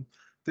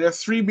 There are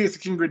three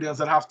basic ingredients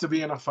that have to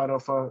be in a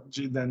farofa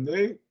de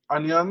dendê: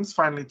 onions,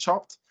 finely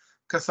chopped,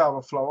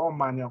 cassava flour,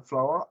 manioc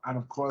flour, and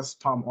of course,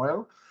 palm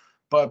oil.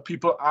 But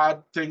people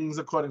add things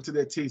according to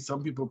their taste.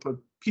 Some people put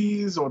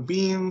peas or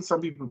beans, some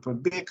people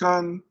put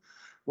bacon.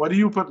 What do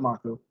you put,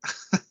 Marco?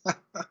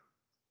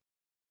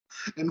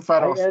 In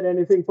farofa. I add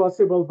anything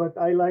possible, but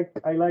I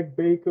like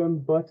bacon,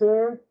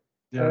 butter,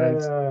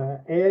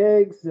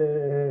 eggs,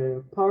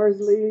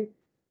 parsley.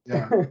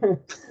 Yeah.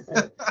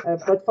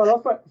 But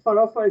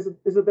farofa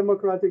is a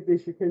democratic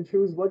dish. You can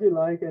choose what you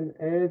like and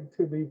add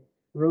to the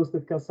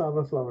roasted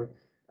cassava flour.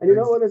 And you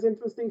know what is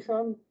interesting,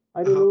 Sean?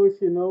 I don't know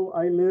if you know,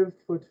 I lived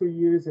for 2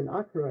 years in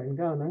Accra in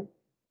Ghana.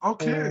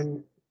 Okay.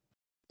 And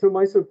to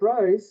my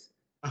surprise,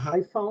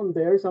 I found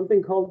there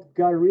something called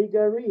gari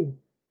gari.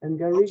 And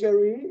gari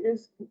gari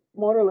is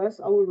more or less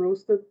our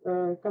roasted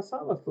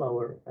cassava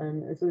flour.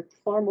 And it's a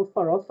form of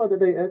farofa that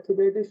they add to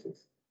their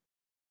dishes.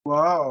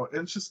 Wow,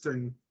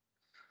 interesting.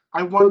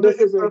 I wonder so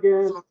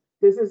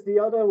this is the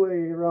other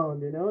way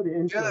around, you know, the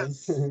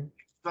influence. Yes,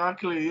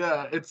 exactly.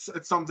 Yeah, it's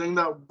something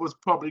that was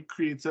probably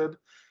created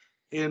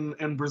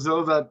in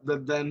Brazil that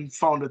then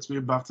found its way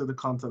back to the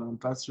continent.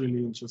 That's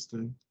really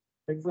interesting.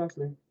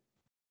 Exactly.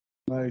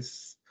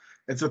 Nice.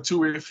 It's a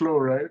two-way flow,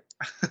 right?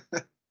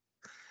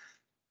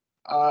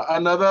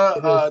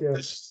 Another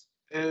dish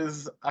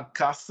is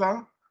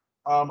acasa.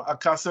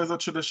 Acasa is a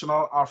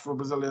traditional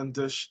Afro-Brazilian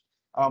dish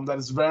that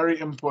is very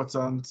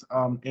important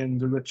in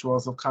the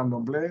rituals of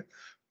candomblé,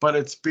 but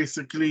it's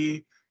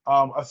basically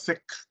a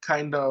thick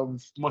kind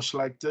of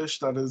mush-like dish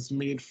that is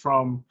made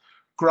from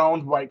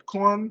ground white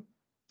corn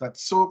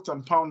that's soaked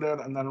and pounded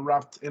and then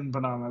wrapped in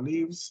banana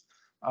leaves.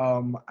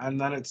 And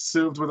then it's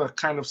served with a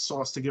kind of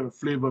sauce to give it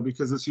flavor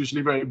because it's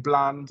usually very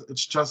bland.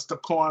 It's just the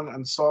corn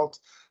and salt,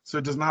 so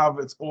it doesn't have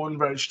its own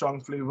very strong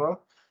flavor.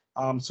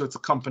 So it's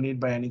accompanied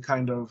by any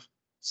kind of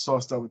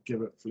sauce that would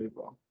give it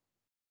flavor.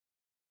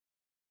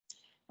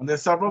 And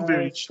there's several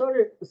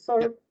variations.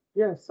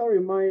 Sorry,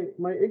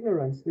 my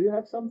ignorance. Do you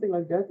have something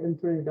like that in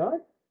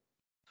Trinidad?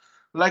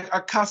 Like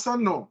acasa,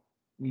 no.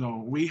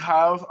 No, we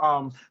have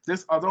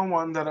this other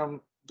one that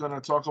I'm gonna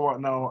talk about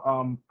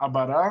now,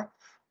 abara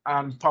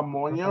and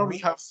pamonha. We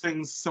have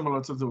things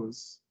similar to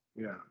those.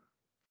 Yeah.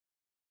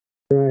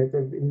 Right.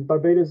 In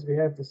Barbados, we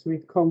have the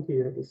sweet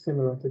conky that is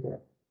similar to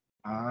that.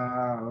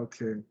 Ah,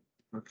 okay.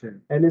 Okay.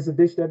 And it's a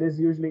dish that is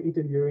usually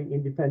eaten during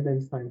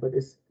Independence time, but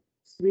it's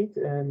sweet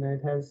and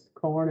it has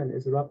corn and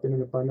is wrapped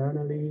in a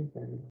banana leaf.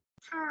 And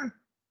okay.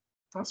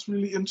 That's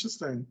really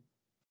interesting.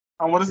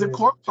 And what is it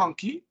called?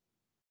 Conky?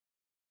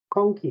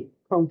 Conky.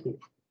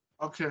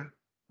 Okay.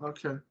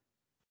 Okay.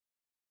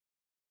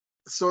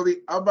 So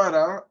the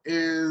abara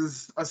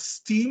is a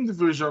steamed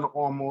version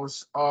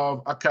almost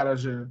of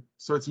acarajé.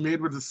 So it's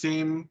made with the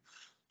same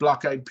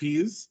black-eyed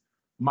peas,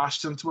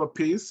 mashed into a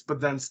paste,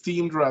 but then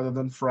steamed rather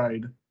than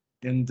fried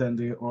in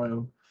dendê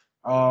oil.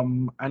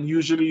 And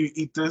usually you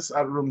eat this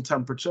at room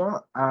temperature.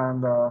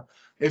 And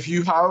if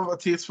you have a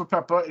taste for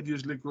pepper, it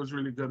usually goes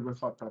really good with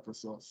hot pepper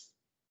sauce.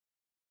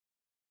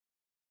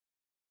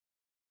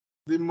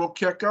 The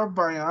moqueca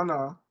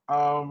baiana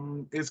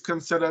is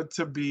considered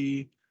to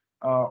be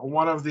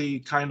one of the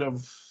kind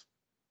of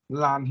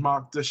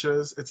landmark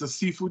dishes. It's a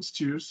seafood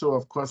stew. So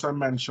of course I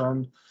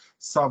mentioned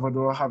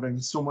Salvador having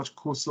so much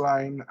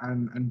coastline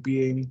and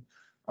being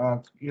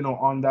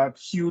on that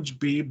huge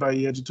bay,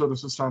 Bahia de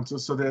Todos os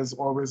Santos. So there's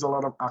always a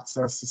lot of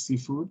access to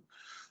seafood.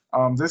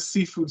 This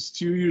seafood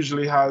stew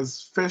usually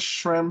has fish,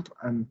 shrimp,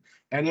 and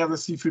any other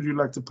seafood you'd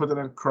like to put in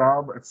it,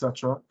 crab,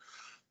 etc.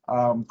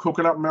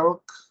 Coconut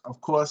milk, of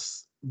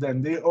course,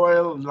 dendê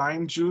oil,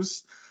 lime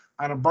juice,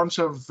 and a bunch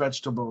of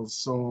vegetables.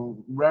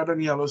 So red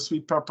and yellow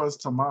sweet peppers,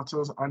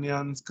 tomatoes,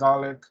 onions,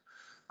 garlic,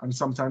 and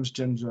sometimes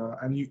ginger.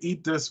 And you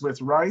eat this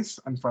with rice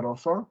and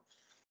farofa.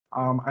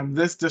 And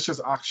this dish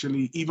is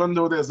actually, even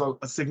though there's a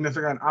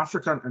significant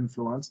African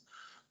influence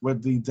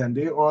with the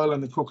dendê oil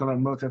and the coconut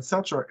milk,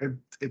 etc.,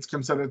 it's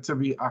considered to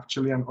be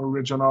actually an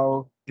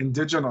original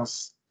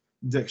indigenous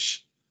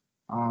dish.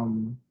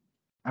 And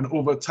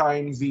over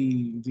time,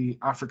 the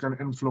African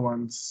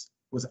influence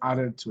was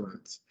added to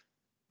it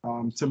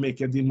to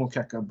make it the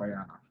moqueca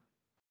baiana.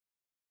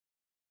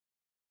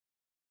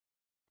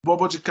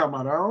 Bobo de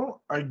camarão,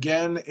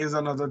 again, is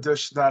another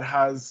dish that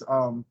has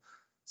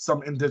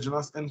some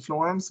indigenous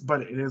influence,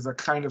 but it is a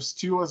kind of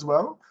stew as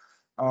well,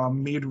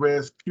 made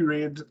with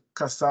pureed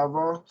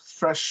cassava,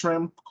 fresh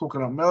shrimp,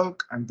 coconut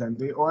milk, and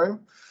dendê oil.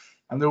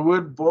 And the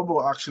word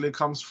bobo actually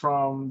comes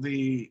from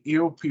the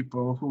Eo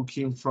people who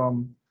came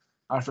from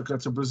Africa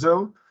to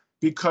Brazil,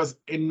 because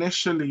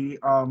initially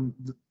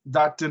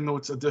that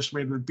denotes a dish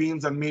made with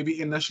beans, and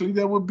maybe initially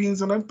there were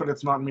beans in it, but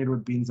it's not made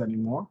with beans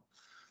anymore.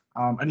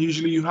 And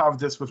usually you have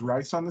this with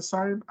rice on the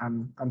side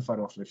and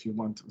farofa if you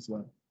want as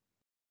well.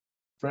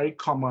 Very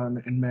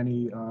common in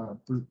many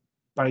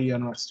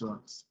Bahian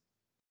restaurants.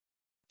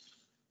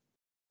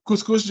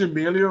 Couscous de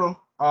milho,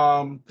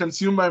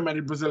 consumed by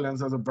many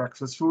Brazilians as a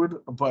breakfast food,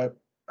 but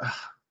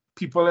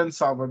people in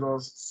Salvador,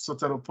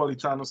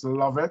 Soteropolitanos,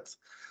 love it.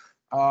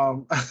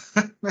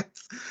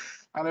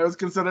 And it was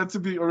considered to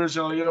be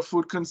originally a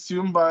food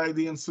consumed by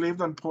the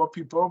enslaved and poor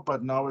people,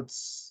 but now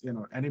it's,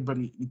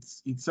 anybody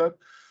eats it.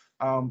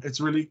 It's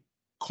really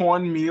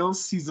cornmeal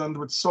seasoned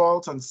with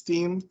salt and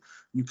steamed.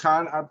 You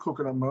can add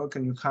coconut milk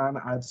and you can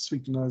add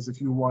sweeteners if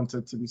you want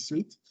it to be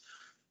sweet.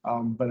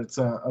 But it's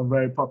a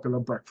very popular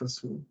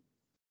breakfast food.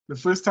 The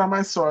first time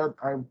I saw it,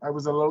 I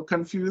was a little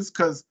confused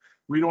because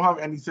we don't have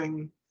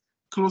anything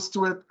close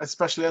to it,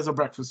 especially as a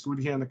breakfast food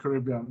here in the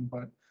Caribbean,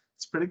 but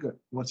it's pretty good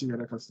once you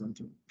get accustomed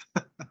to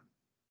it.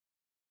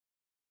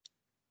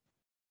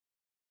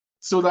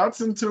 So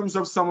that's in terms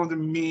of some of the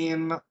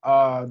main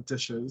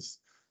dishes.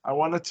 I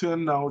want to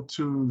turn now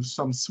to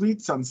some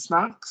sweets and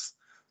snacks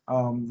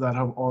that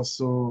have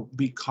also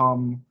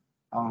become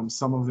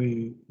some of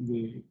the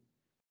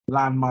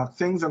landmark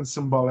things and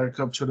symbolic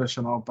of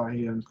traditional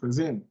Bahian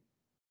cuisine.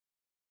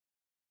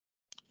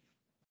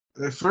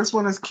 The first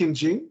one is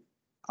quindim.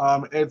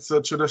 It's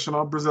a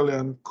traditional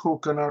Brazilian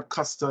coconut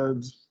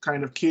custard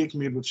kind of cake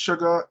made with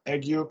sugar,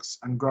 egg yolks,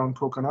 and ground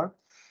coconut.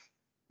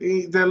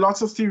 There are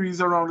lots of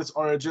theories around its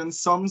origin.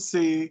 Some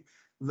say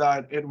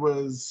that it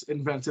was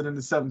invented in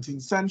the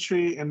 17th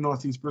century in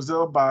Northeast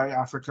Brazil by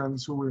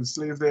Africans who were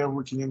enslaved there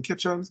working in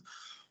kitchens.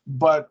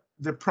 But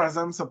the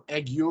presence of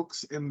egg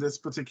yolks in this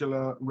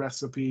particular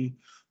recipe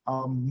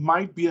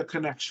might be a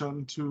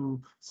connection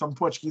to some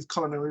Portuguese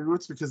culinary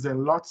roots, because there are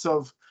lots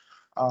of,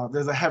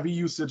 there's a heavy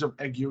usage of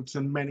egg yolks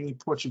in many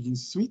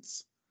Portuguese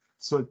sweets.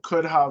 So it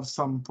could have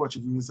some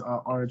Portuguese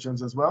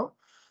origins as well.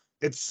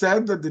 It's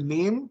said that the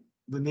name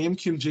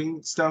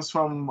quindim stems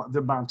from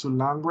the Bantu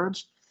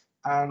language,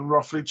 and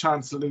roughly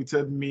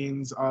translated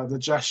means the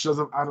gestures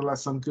of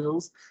adolescent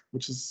girls,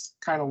 which is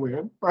kind of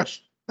weird, but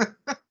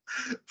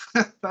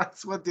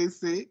that's what they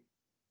say.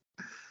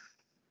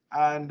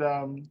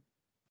 And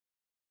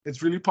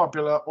it's really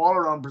popular all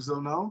around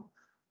Brazil now.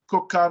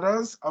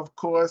 Cocadas, of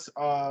course,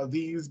 are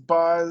these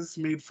bars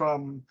made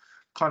from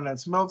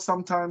condensed milk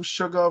sometimes,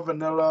 sugar,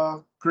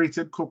 vanilla,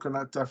 grated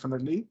coconut,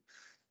 definitely.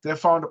 They're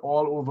found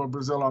all over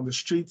Brazil on the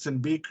streets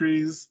and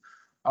bakeries.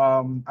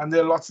 And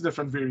there are lots of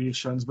different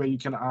variations where you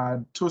can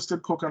add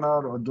toasted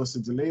coconut or dulce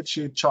de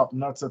leche, chopped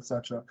nuts,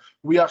 etc.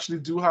 We actually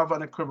do have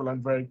an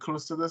equivalent very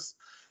close to this.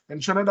 In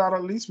Trinidad,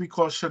 at least, we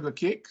call sugar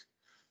cake.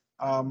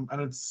 And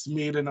it's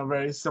made in a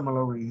very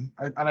similar way.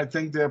 And I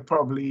think they're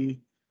probably,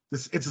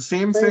 it's the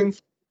same thing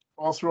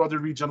all throughout the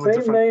region.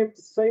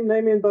 Same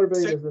name in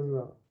Barbados as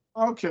well.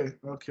 Okay,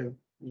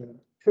 yeah.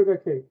 Sugar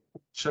cake.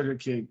 Sugar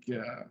cake,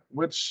 yeah.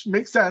 Which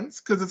makes sense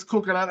because it's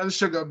coconut and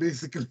sugar,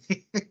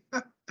 basically,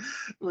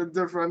 with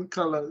different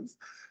colors.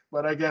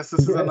 But I guess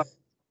this is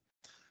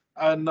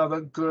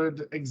another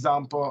good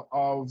example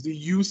of the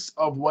use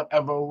of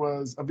whatever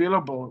was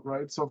available,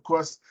 right? So, of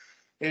course,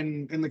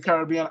 in the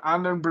Caribbean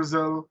and in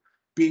Brazil,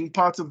 being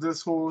part of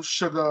this whole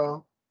sugar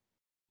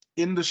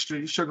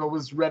industry, sugar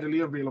was readily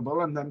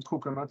available, and then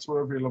coconuts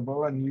were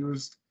available and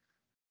used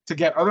to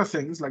get other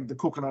things like the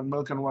coconut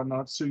milk and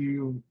whatnot. So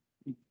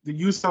the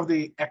use of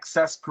the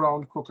excess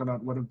ground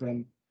coconut would have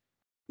been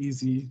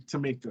easy to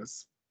make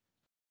this.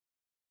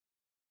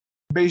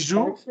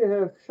 Beiju. I actually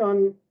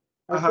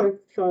have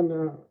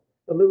shown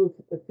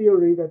a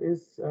theory that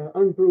is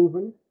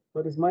unproven,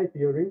 but is my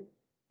theory,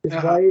 is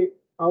why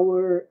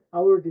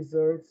our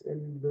desserts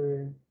in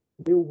the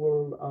New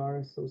World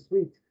are so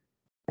sweet,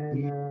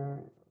 and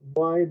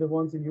why the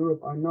ones in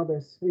Europe are not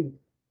as sweet.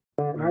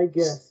 And I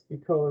guess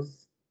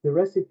because the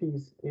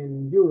recipes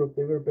in Europe,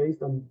 they were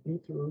based on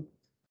beetroot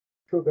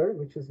sugar,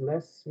 which is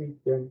less sweet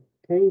than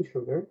cane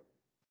sugar.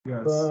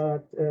 Yes.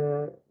 But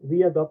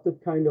we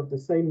adopted kind of the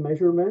same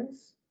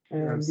measurements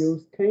and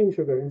used cane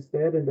sugar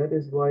instead, and that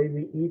is why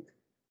we eat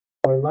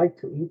or like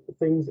to eat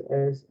things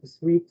as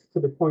sweet to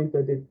the point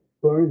that it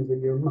burns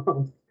in your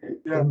mouth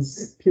from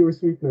pure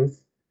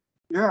sweetness.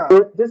 Yeah.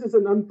 But this is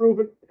an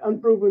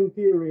unproven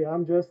theory.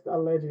 I'm just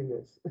alleging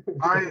this.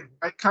 I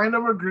kind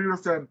of agree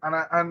with that,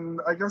 and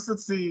I guess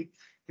it's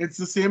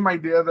the same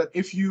idea that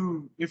if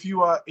you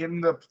are in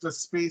the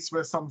space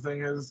where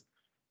something is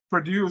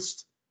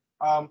produced,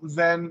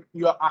 then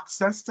your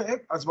access to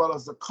it as well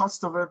as the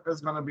cost of it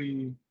is going to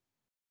be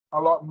a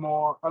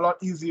lot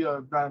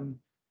easier than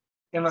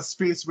in a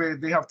space where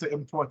they have to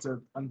import it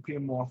and pay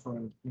more for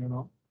it, you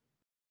know?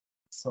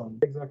 So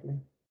Exactly.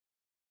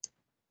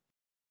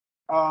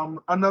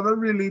 another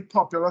really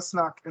popular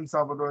snack in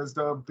Salvador is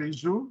the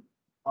beiju,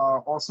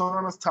 also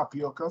known as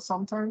tapioca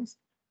sometimes.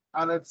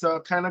 And it's a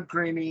kind of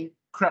grainy,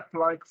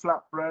 crepe-like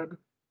flatbread,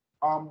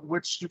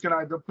 which you can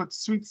either put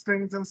sweet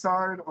things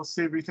inside or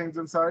savory things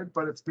inside,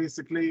 but it's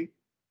basically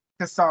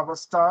cassava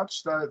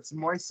starch that it's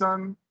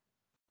moistened,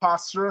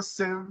 passed through a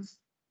sieve,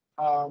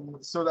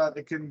 so that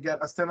it can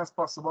get as thin as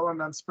possible and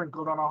then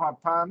sprinkled on a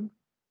hot pan.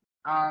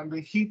 And the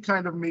heat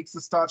kind of makes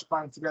the starch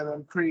bind together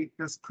and create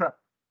this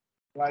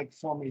crepe-like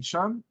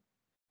formation.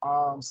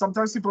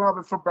 Sometimes people have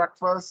it for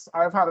breakfast.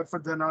 I've had it for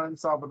dinner in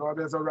Salvador.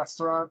 There's a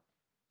restaurant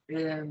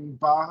in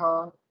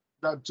Baja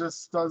that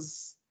just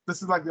does,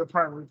 this is like their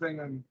primary thing,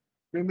 and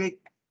they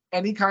make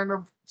any kind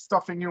of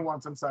stuffing you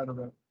want inside of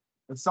it.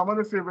 And some of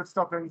the favorite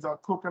stuffings are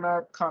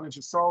coconut, carne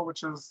de sol,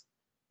 which is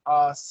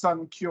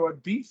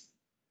sun-cured beef,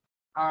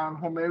 and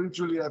homemade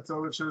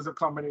Julieta, which is a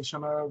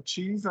combination of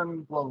cheese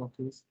and guava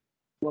paste,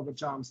 guava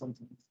jam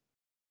sometimes.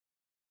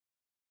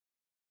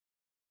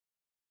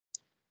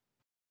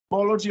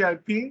 Bolo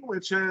GIP,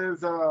 which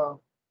is a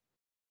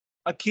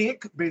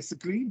cake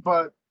basically,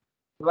 but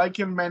like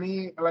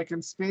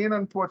in Spain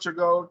and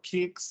Portugal,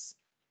 cakes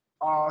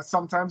are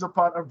sometimes a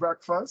part of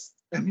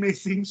breakfast. It may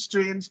seem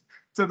strange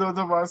to those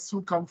of us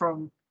who come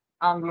from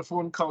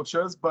Anglophone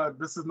cultures, but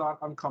this is not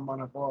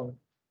uncommon at all.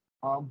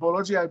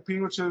 Bolo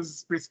GIP, which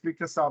is basically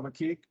cassava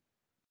cake,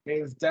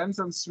 is dense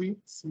and sweet,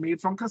 made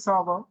from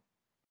cassava,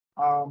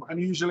 and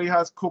usually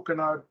has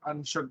coconut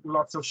and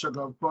lots of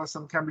sugar, of course,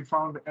 and can be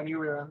found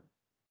anywhere.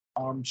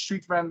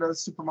 Street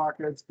vendors,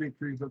 supermarkets,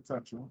 bakeries,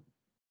 etc.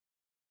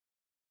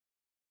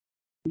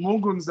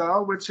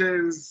 Mugunza, which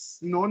is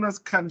known as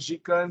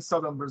canjica in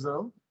southern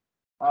Brazil,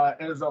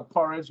 is a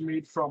porridge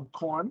made from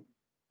corn.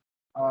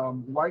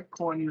 White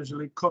corn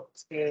usually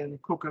cooked in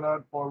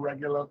coconut or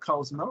regular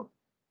cow's milk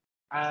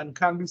and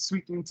can be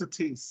sweetened to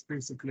taste,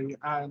 basically.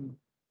 And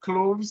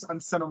cloves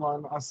and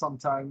cinnamon are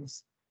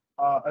sometimes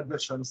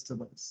additions to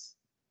this.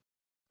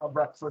 A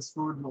breakfast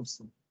food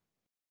mostly.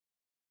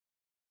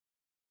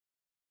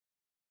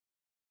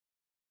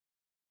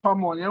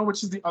 Pamonia,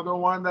 which is the other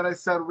one that I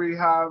said we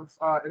have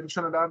in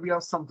Trinidad. We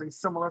have something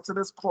similar to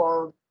this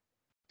called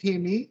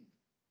pimi,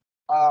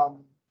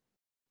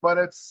 but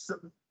it's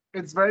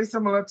very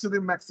similar to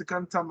the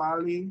Mexican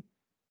tamale,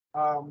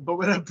 but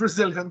with a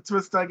Brazilian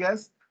twist, I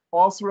guess.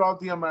 All throughout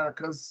the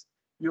Americas,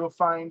 you'll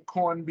find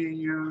corn being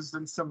used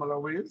in similar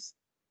ways.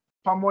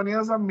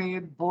 Pamonias are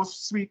made both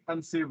sweet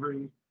and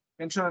savory.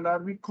 In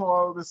Trinidad, we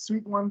call the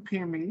sweet one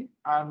pimi,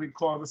 and we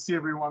call the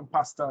savory one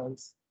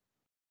pastas.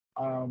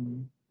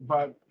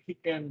 But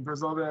in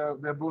Brazil,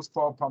 they're both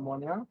called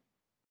pamonha.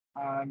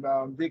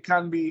 And they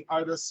can be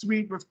either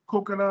sweet with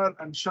coconut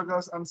and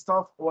sugars and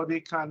stuff, or they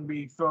can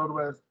be filled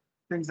with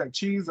things like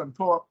cheese and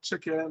pork,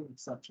 chicken,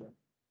 etc.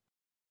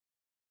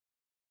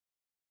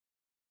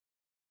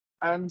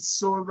 And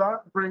so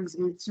that brings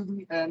me to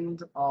the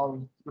end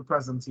of the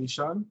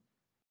presentation.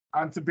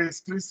 And to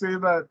basically say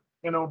that,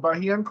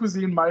 Bahian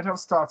cuisine might have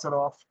started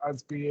off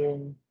as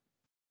being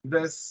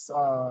this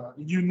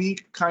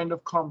unique kind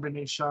of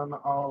combination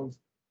of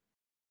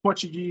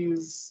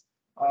Portuguese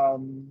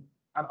and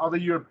other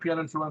European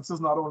influences,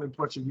 not only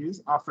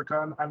Portuguese,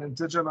 African, and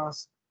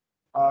indigenous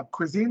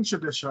cuisine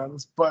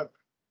traditions, but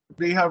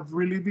they have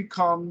really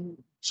become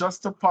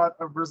just a part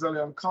of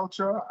Brazilian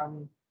culture,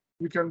 and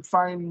you can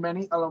find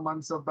many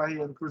elements of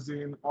Bahian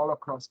cuisine all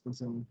across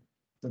Brazil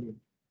today.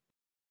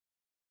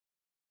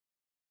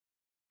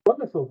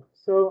 Wonderful.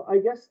 So I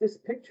guess this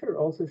picture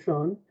also,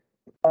 Sean,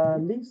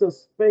 leaves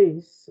us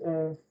space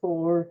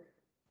for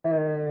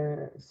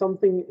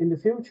something in the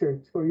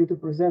future for you to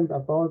present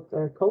about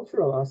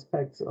cultural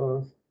aspects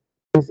of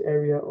this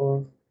area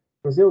of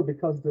Brazil,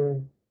 because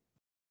the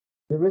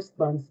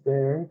wristbands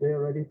there, they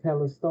already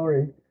tell a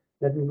story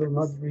that we will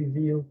not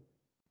reveal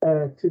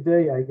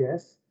today, I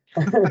guess.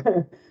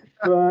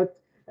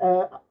 But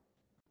I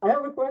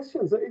have a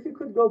question. So if you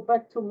could go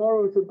back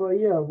tomorrow to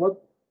Bahia,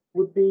 what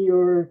would be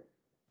your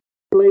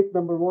plate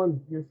number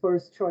one, your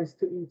first choice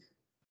to eat?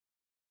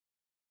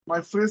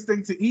 My first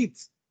thing to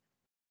eat?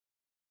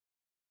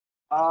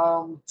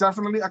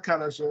 Definitely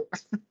acarajé.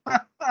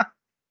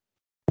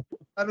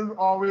 That is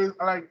always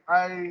like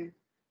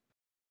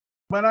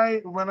when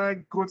I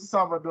go to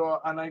Salvador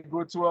and I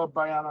go to a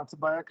Bahian to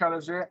buy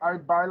acarajé, I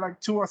buy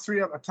like 2 or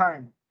 3 at a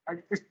time.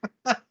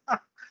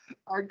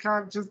 I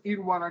can't just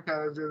eat one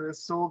acarajé. They're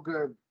so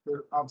good.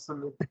 They're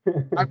absolutely.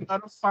 I'm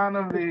not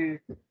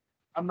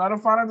a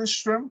fan of the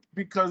shrimp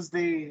because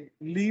they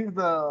leave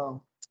the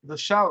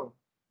shell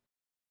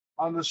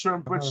on the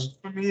shrimp, which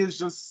for me is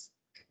just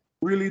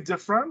really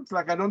different.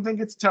 Like, I don't think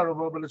it's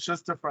terrible, but it's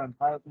just different.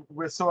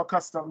 We're so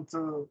accustomed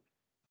to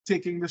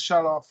taking the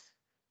shell off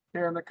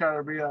here in the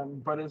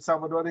Caribbean, but in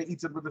Salvador, they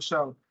eat it with the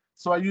shell.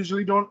 So I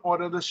usually don't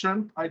order the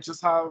shrimp. I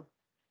just have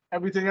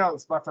everything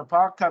else,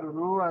 vatapá,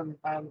 caruru,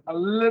 and a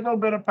little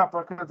bit of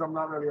pepper because I'm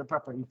not really a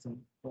pepper eater.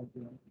 But,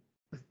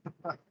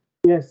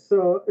 Yes,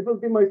 so it will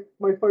be my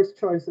first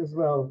choice as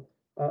well.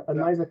 A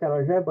nice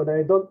acarajé, but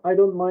I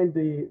don't mind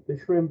the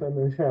shrimp and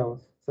the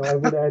shells, so I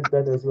would add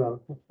that as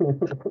well.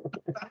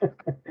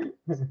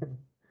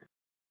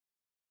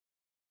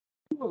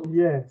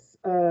 Yes.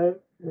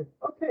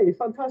 Okay,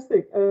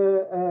 fantastic.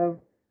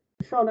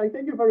 Sean, I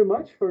thank you very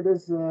much for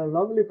this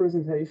lovely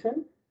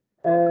presentation.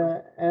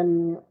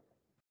 And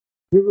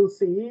we will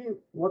see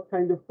what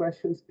kind of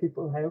questions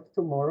people have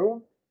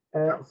tomorrow,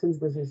 since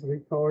this is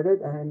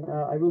recorded, and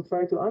I will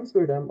try to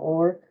answer them,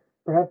 or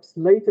perhaps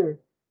later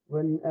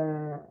when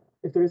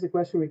if there is a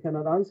question we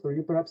cannot answer,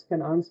 you perhaps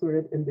can answer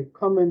it in the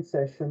comment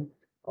section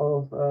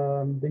of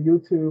the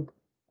YouTube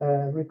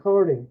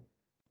recording.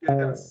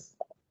 yes.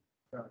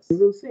 We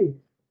will see.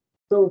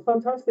 So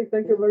fantastic.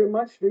 Thank you very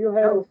much. Do you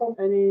have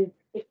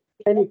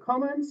any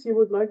comments you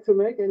would like to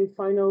make? Any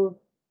final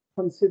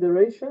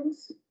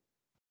considerations?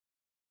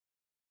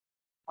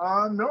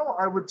 No,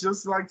 I would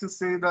just like to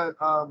say that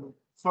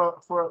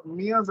for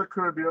me as a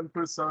Caribbean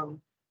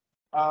person,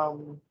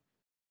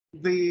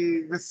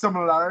 the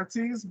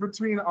similarities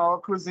between our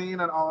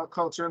cuisine and our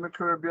culture in the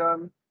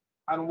Caribbean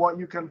and what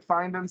you can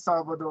find in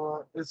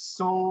Salvador is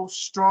so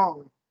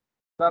strong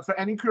that for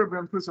any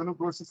Caribbean person who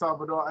goes to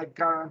Salvador, I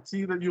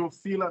guarantee that you'll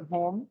feel at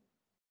home.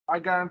 I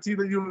guarantee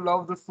that you'll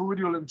love the food,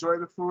 you'll enjoy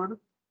the food.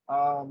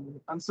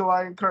 And so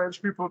I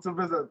encourage people to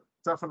visit,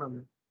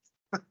 definitely.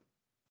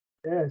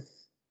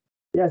 Yes.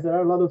 Yes, there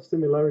are a lot of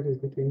similarities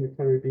between the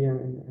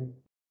Caribbean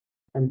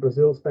and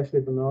Brazil,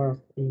 especially the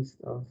northeast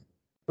of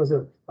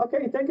Brazil.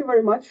 Okay, thank you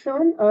very much,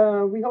 Sean.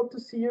 We hope to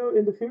see you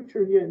in the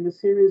future here in the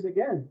series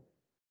again.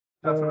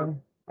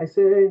 I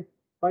say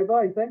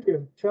bye-bye. Thank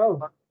you.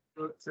 Ciao.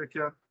 Take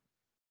care.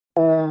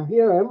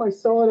 Here I am. I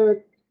saw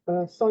that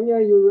Sonia,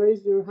 you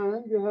raised your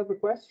hand. You have a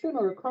question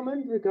or a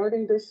comment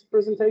regarding this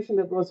presentation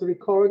that was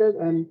recorded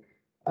and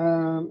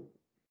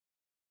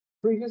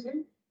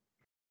previously?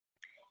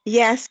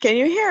 Yes, can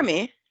you hear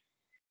me?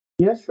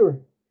 Yes, sure.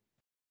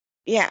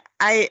 Yeah,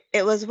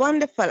 it was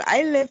wonderful.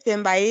 I lived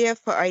in Bahia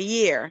for a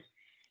year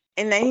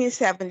in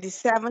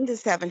 1977 to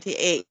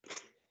 78.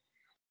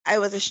 I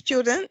was a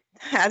student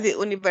at the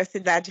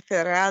Universidad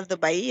Federal de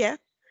Bahia,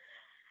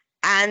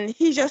 and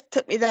he just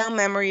took me down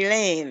memory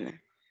lane.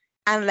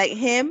 And like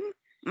him,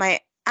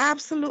 my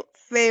absolute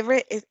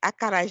favorite is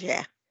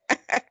acarajé.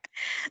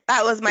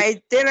 That was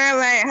my dinner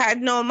when I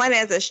had no money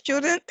as a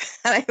student,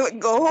 and I would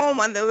go home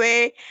on the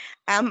way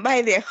and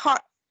buy the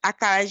hot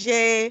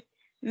acarajé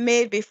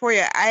made before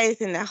your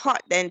eyes in the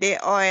hot dendê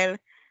oil,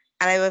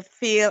 and I would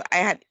feel I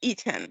had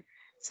eaten.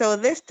 So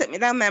this took me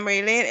down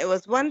memory lane. It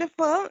was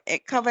wonderful.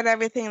 It covered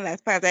everything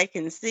as far as I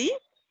can see.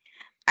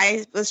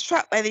 I was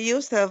struck by the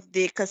use of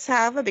the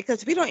cassava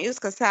because we don't use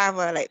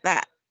cassava like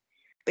that.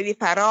 But the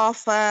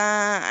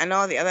farofa and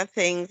all the other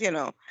things,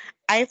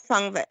 I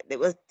found that it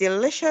was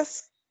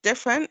delicious,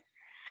 different,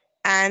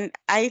 and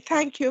I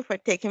thank you for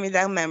taking me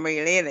down memory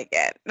lane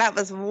again. That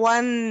was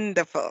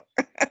wonderful.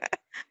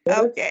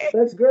 Yeah, Okay.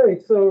 that's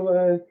great.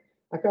 So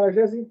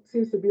acarajé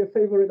seems to be a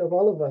favorite of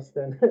all of us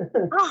then.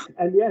 Oh,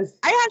 And yes,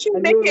 I actually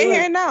and make you're it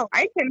right. here now.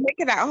 I can make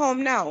it at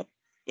home now.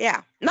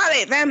 Yeah, not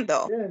like them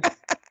though, Yeah.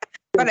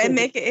 but I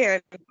make it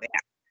here.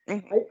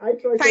 Yeah. I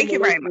try to Thank you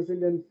very emulate much.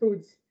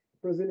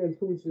 Brazilian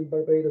foods in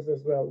Barbados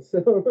as well.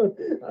 So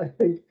I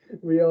think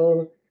we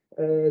all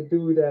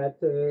do that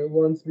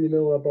once we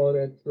know about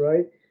it,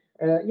 right?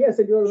 Yes,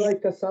 and you're right.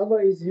 Cassava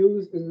is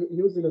used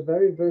in a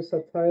very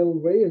versatile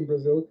way in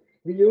Brazil.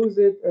 We use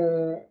it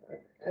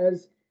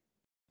as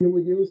you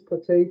would use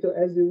potato,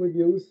 as you would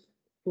use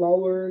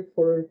flour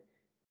for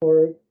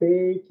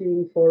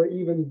baking, for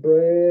even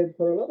bread,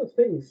 for a lot of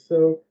things.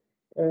 So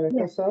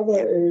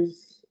cassava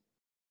is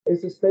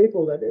a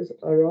staple that is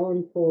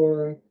around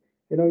for,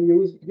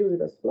 use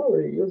it as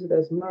flour, you use it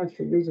as mash,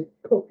 you use it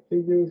cooked,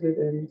 you use it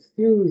in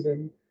stews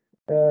and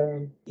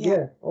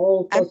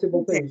all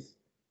possible things.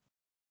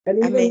 And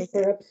even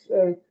perhaps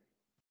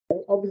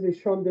obviously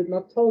Sean did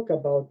not talk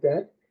about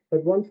that,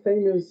 but one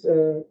famous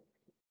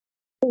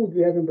food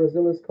we have in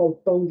Brazil is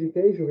called pão de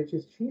queijo, which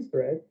is cheese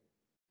bread.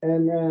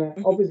 And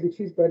obviously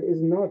cheese bread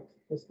is not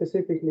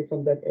specifically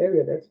from that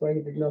area. That's why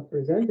he did not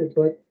present it.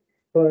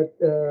 But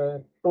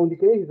pão de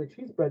queijo, the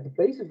cheese bread, the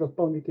basis of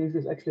pão de queijo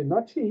is actually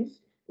not cheese,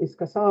 it's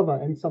cassava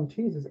and some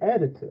cheese is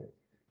added to it.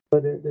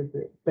 But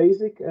the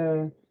basic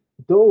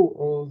dough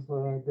of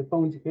the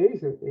pão de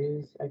queijo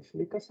is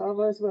actually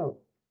cassava as well.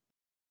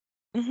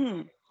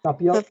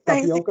 Tapioca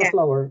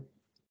flour.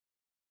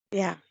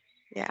 Yeah.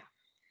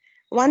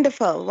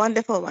 Wonderful,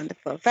 wonderful,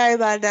 wonderful. Very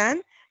well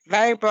done.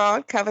 Very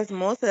broad, covers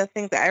most of the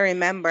things that I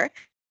remember.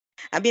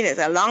 I mean, it's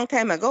a long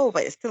time ago,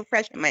 but it's still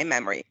fresh in my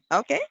memory.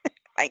 Okay,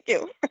 thank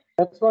you.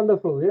 That's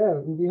wonderful. Yeah,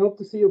 we hope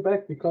to see you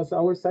back because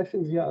our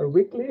sessions here are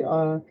weekly.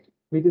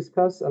 We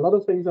discuss a lot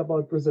of things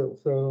about Brazil,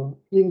 so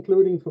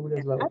including food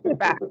as well. I'll be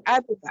back.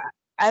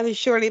 I'll be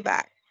surely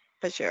back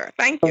for sure.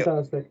 Thank you.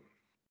 Fantastic.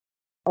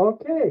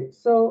 Okay,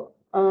 so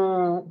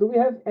do we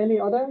have any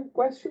other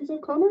questions or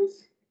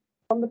comments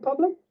from the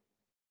public?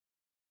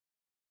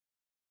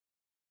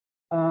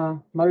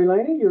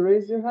 Marilene, you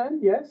raised your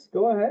hand. Yes,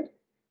 go ahead.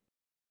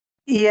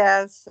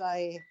 Yes,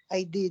 I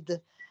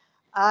did.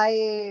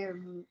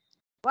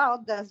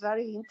 Well, that's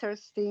very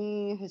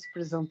interesting, his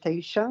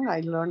presentation.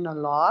 I learned a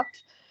lot,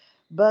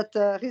 but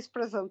his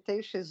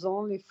presentation is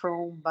only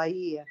from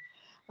Bahia.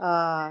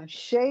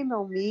 Shame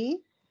on me.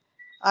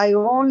 I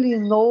only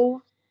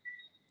know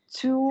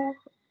two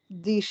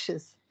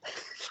dishes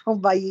from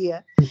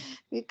Bahia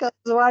because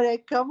where I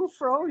come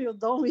from, you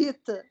don't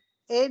eat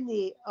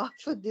any of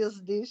this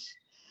dish.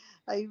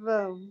 I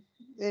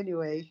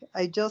anyway,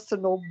 I just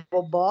know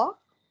bobó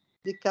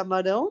de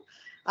camarão.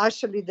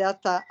 Actually, that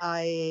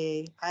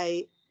I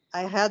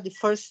had the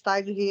first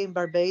time here in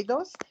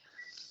Barbados.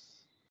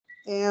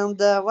 And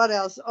what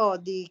else? Oh,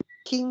 the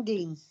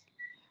kinding,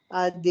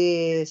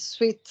 the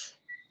sweet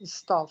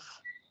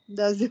stuff.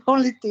 That's the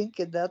only thing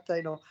that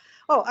I know.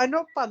 Oh, I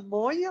know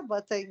pamonha,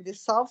 but in the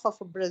south of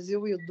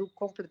Brazil, you do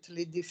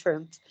completely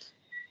different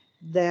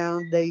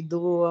than they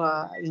do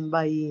in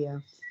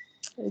Bahia.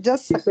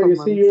 Just a So you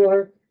see,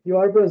 comment. you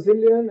are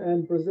Brazilian,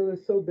 and Brazil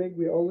is so big.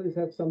 We always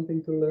have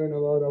something to learn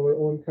about our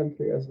own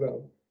country as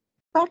well.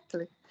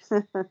 Exactly.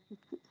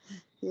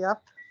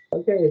 Yep.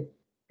 Okay,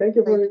 thank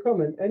you for Thank your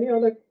comment.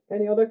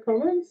 Any other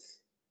comments?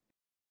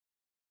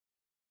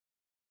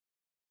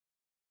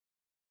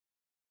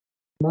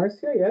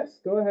 Marcia, yes,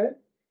 go ahead.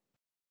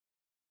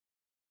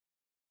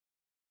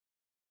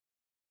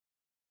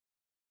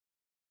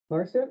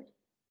 Marcia,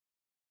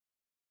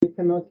 we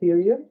cannot hear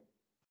you.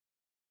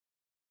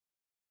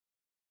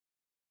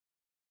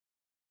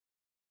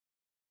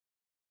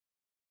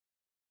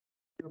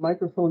 Your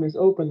microphone is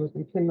open, but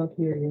we cannot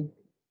hear you.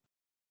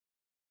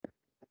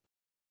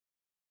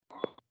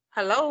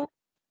 Hello.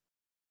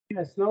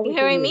 Yes, now we You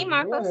can hearing hear me, you.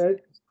 Go Marcus?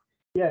 ahead.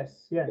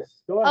 Yes,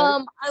 go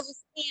ahead. I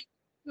was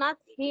not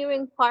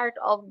hearing part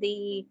of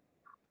the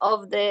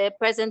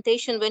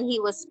presentation when he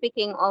was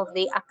speaking of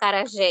the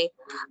acarajé,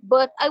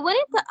 but I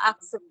wanted to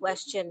ask a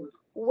question.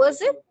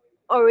 Was it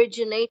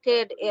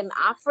originated in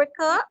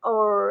Africa,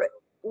 or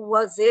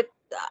was it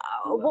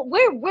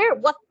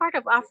what part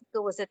of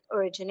Africa was it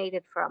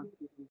originated from?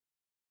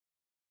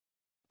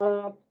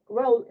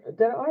 Well,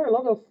 there are a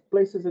lot of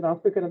places in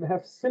Africa that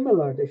have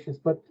similar dishes,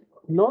 but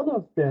none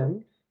of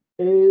them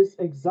is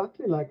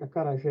exactly like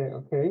acarajé,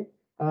 okay?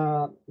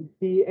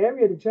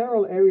 The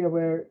general area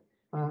where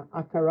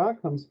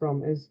akara comes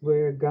from is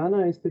where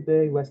Ghana is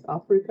today, West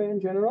Africa in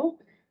general.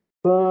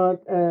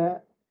 But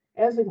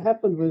as it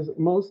happened with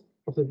most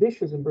of the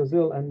dishes in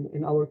Brazil and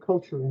in our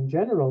culture in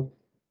general,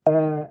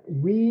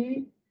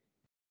 we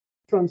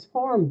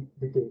transformed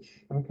the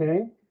dish,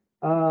 okay?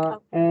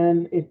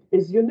 And it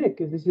is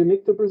unique. It is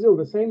unique to Brazil.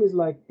 The same is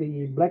like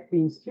the black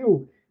bean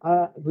stew,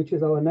 which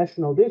is our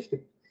national dish, the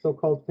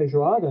so-called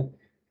feijoada.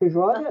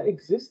 Feijoada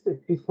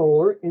existed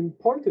before in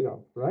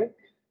Portugal, right?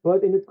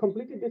 But in a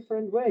completely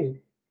different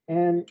way.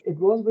 And it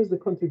was with the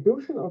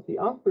contribution of the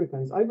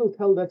Africans. I will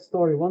tell that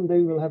story. One day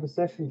we'll have a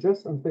session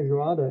just on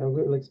feijoada and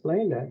we'll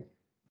explain that.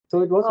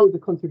 So it was with the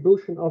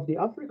contribution of the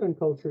African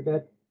culture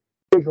that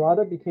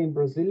feijoada became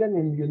Brazilian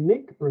and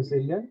unique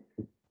Brazilian.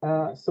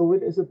 So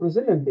it is a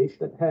Brazilian dish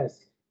that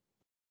has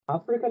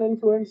African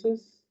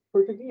influences,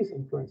 Portuguese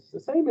influences. The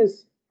same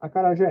as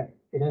acarajé.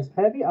 It has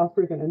heavy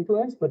African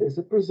influence, but it's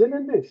a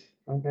Brazilian dish.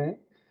 Okay.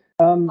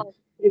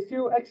 If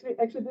you actually,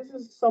 this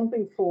is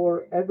something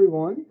for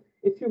everyone.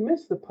 If you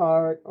missed the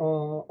part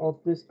of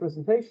this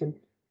presentation,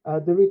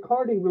 the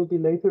recording will be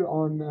later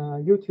on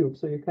YouTube,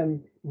 so you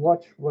can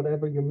watch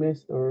whatever you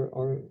missed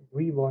or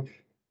rewatch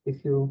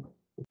if you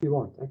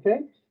want.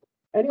 Okay.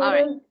 Any All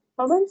other right.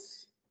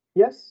 comments?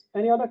 Yes.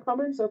 Any other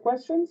comments or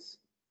questions?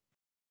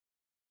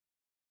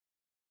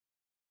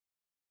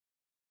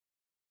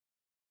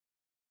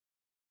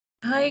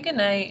 Hi, good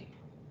night.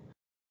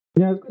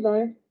 Yes, good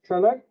night.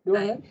 Charlotte, go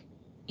ahead.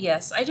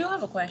 Yes, I do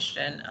have a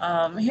question.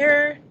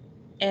 Here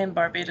in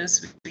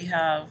Barbados, we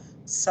have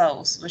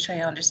sauce, which I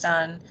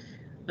understand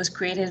was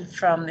created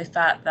from the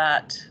fact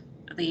that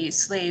the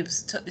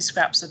slaves took the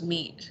scraps of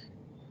meat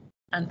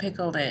and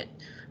pickled it.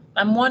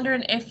 I'm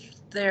wondering if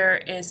there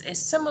is a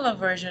similar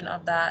version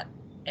of that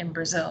in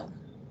Brazil.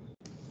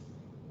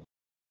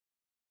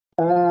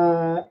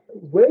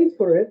 Wait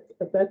for it.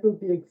 That will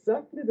be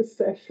exactly the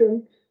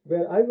session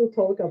where I will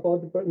talk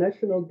about the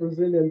national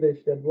Brazilian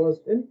dish that was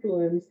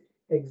influenced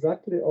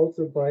exactly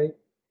also by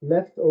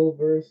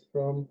leftovers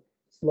from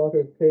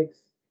slaughtered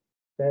pigs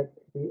that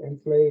the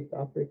enslaved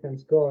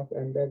Africans got,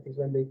 and that is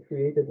when they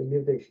created a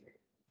new dish.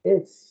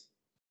 It's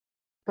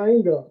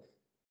kind of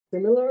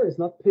similar. It's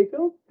not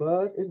pickled,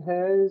 but it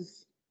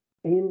has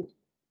in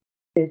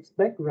its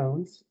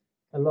backgrounds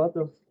a lot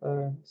of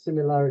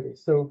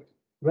similarities. So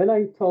when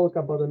I talk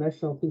about a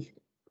national dish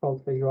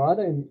called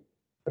feijoada in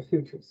a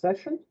future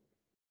session,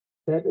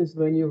 that is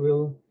when you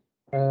will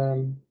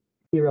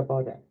hear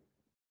about that.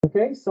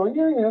 Okay,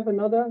 Sonia, you have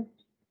another.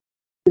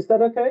 Is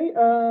that okay,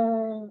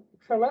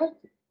 Charlotte?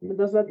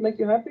 Does that make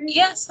you happy?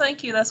 Yes,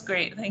 thank you. That's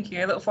great. Thank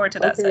you. I look forward to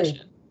that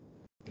session.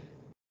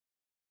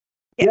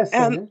 Yes,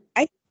 Sonia.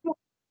 I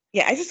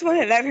just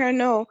want to let her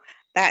know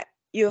that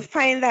you'll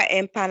find that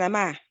in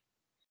Panama.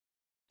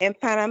 In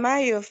Panama,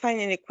 you'll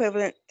find an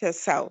equivalent to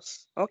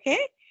South, okay?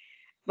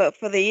 But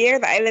for the year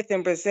that I lived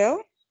in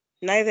Brazil,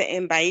 neither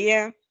in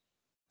Bahia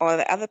or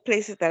the other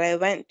places that I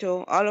went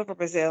to all over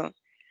Brazil,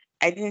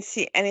 I didn't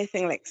see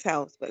anything like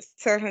South, but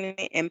certainly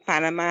in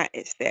Panama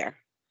it's there,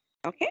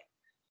 okay?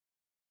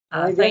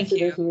 Thank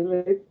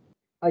you.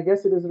 I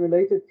guess it is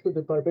related to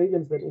the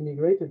Barbadians that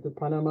immigrated to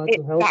Panama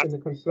to help in the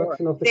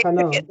construction of the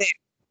canal.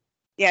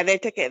 Yeah, they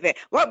took it there.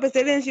 What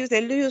Brazilians use,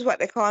 they use what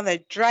they call the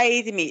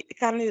dried meat. They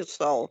can't use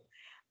salt.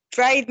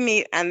 Dried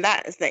meat, and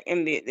that is like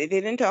they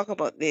didn't talk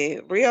about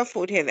the real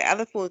food here, the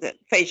other food, that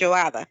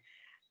feijoada.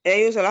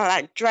 They use a lot of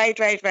that dry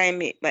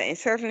meat, but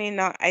it's certainly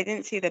not. I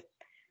didn't see the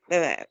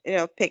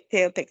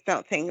pigtail, pig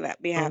snout thing that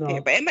we have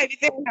here, but it might be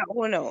there now.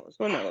 Who knows?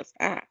 Who knows?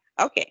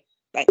 Okay.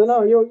 Thanks.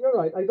 No, you're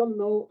right. I don't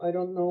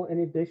know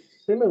any dish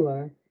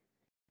similar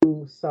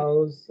to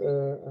South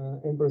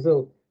in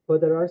Brazil, but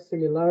there are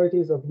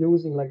similarities of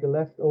using like the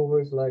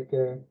leftovers, like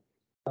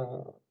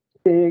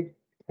pig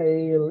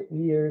tail,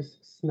 ears,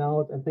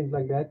 snout, and things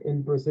like that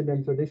in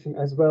Brazilian tradition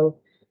as well,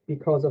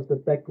 because of the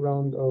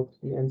background of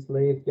the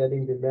enslaved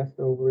getting the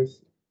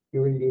leftovers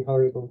during the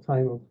horrible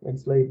time of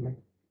enslavement.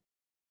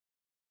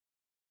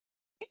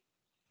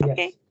 Okay.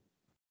 Yes.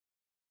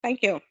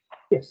 Thank you.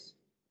 Yes.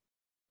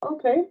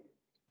 Okay.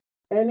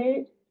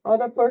 Any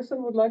other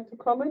person would like to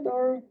comment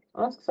or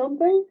ask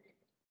something?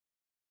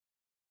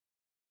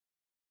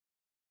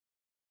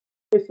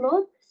 If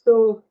not,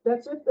 so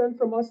that's it then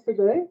from us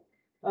today.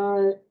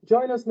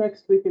 Join us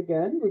next week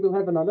again. We will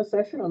have another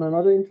session on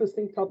another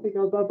interesting topic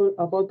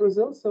about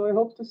Brazil. So I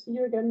hope to see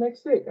you again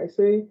next week. I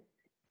say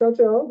ciao,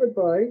 ciao,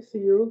 goodbye. See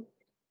you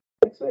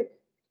next week.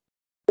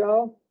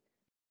 Ciao.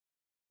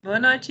 Boa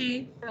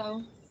noite.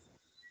 So,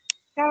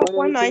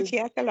 Boa noite.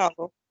 Até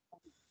logo.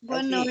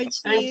 Boa noite.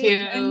 Thank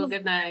you.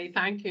 Good night.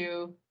 Thank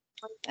you.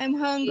 I'm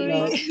hungry.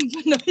 No.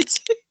 Boa noite.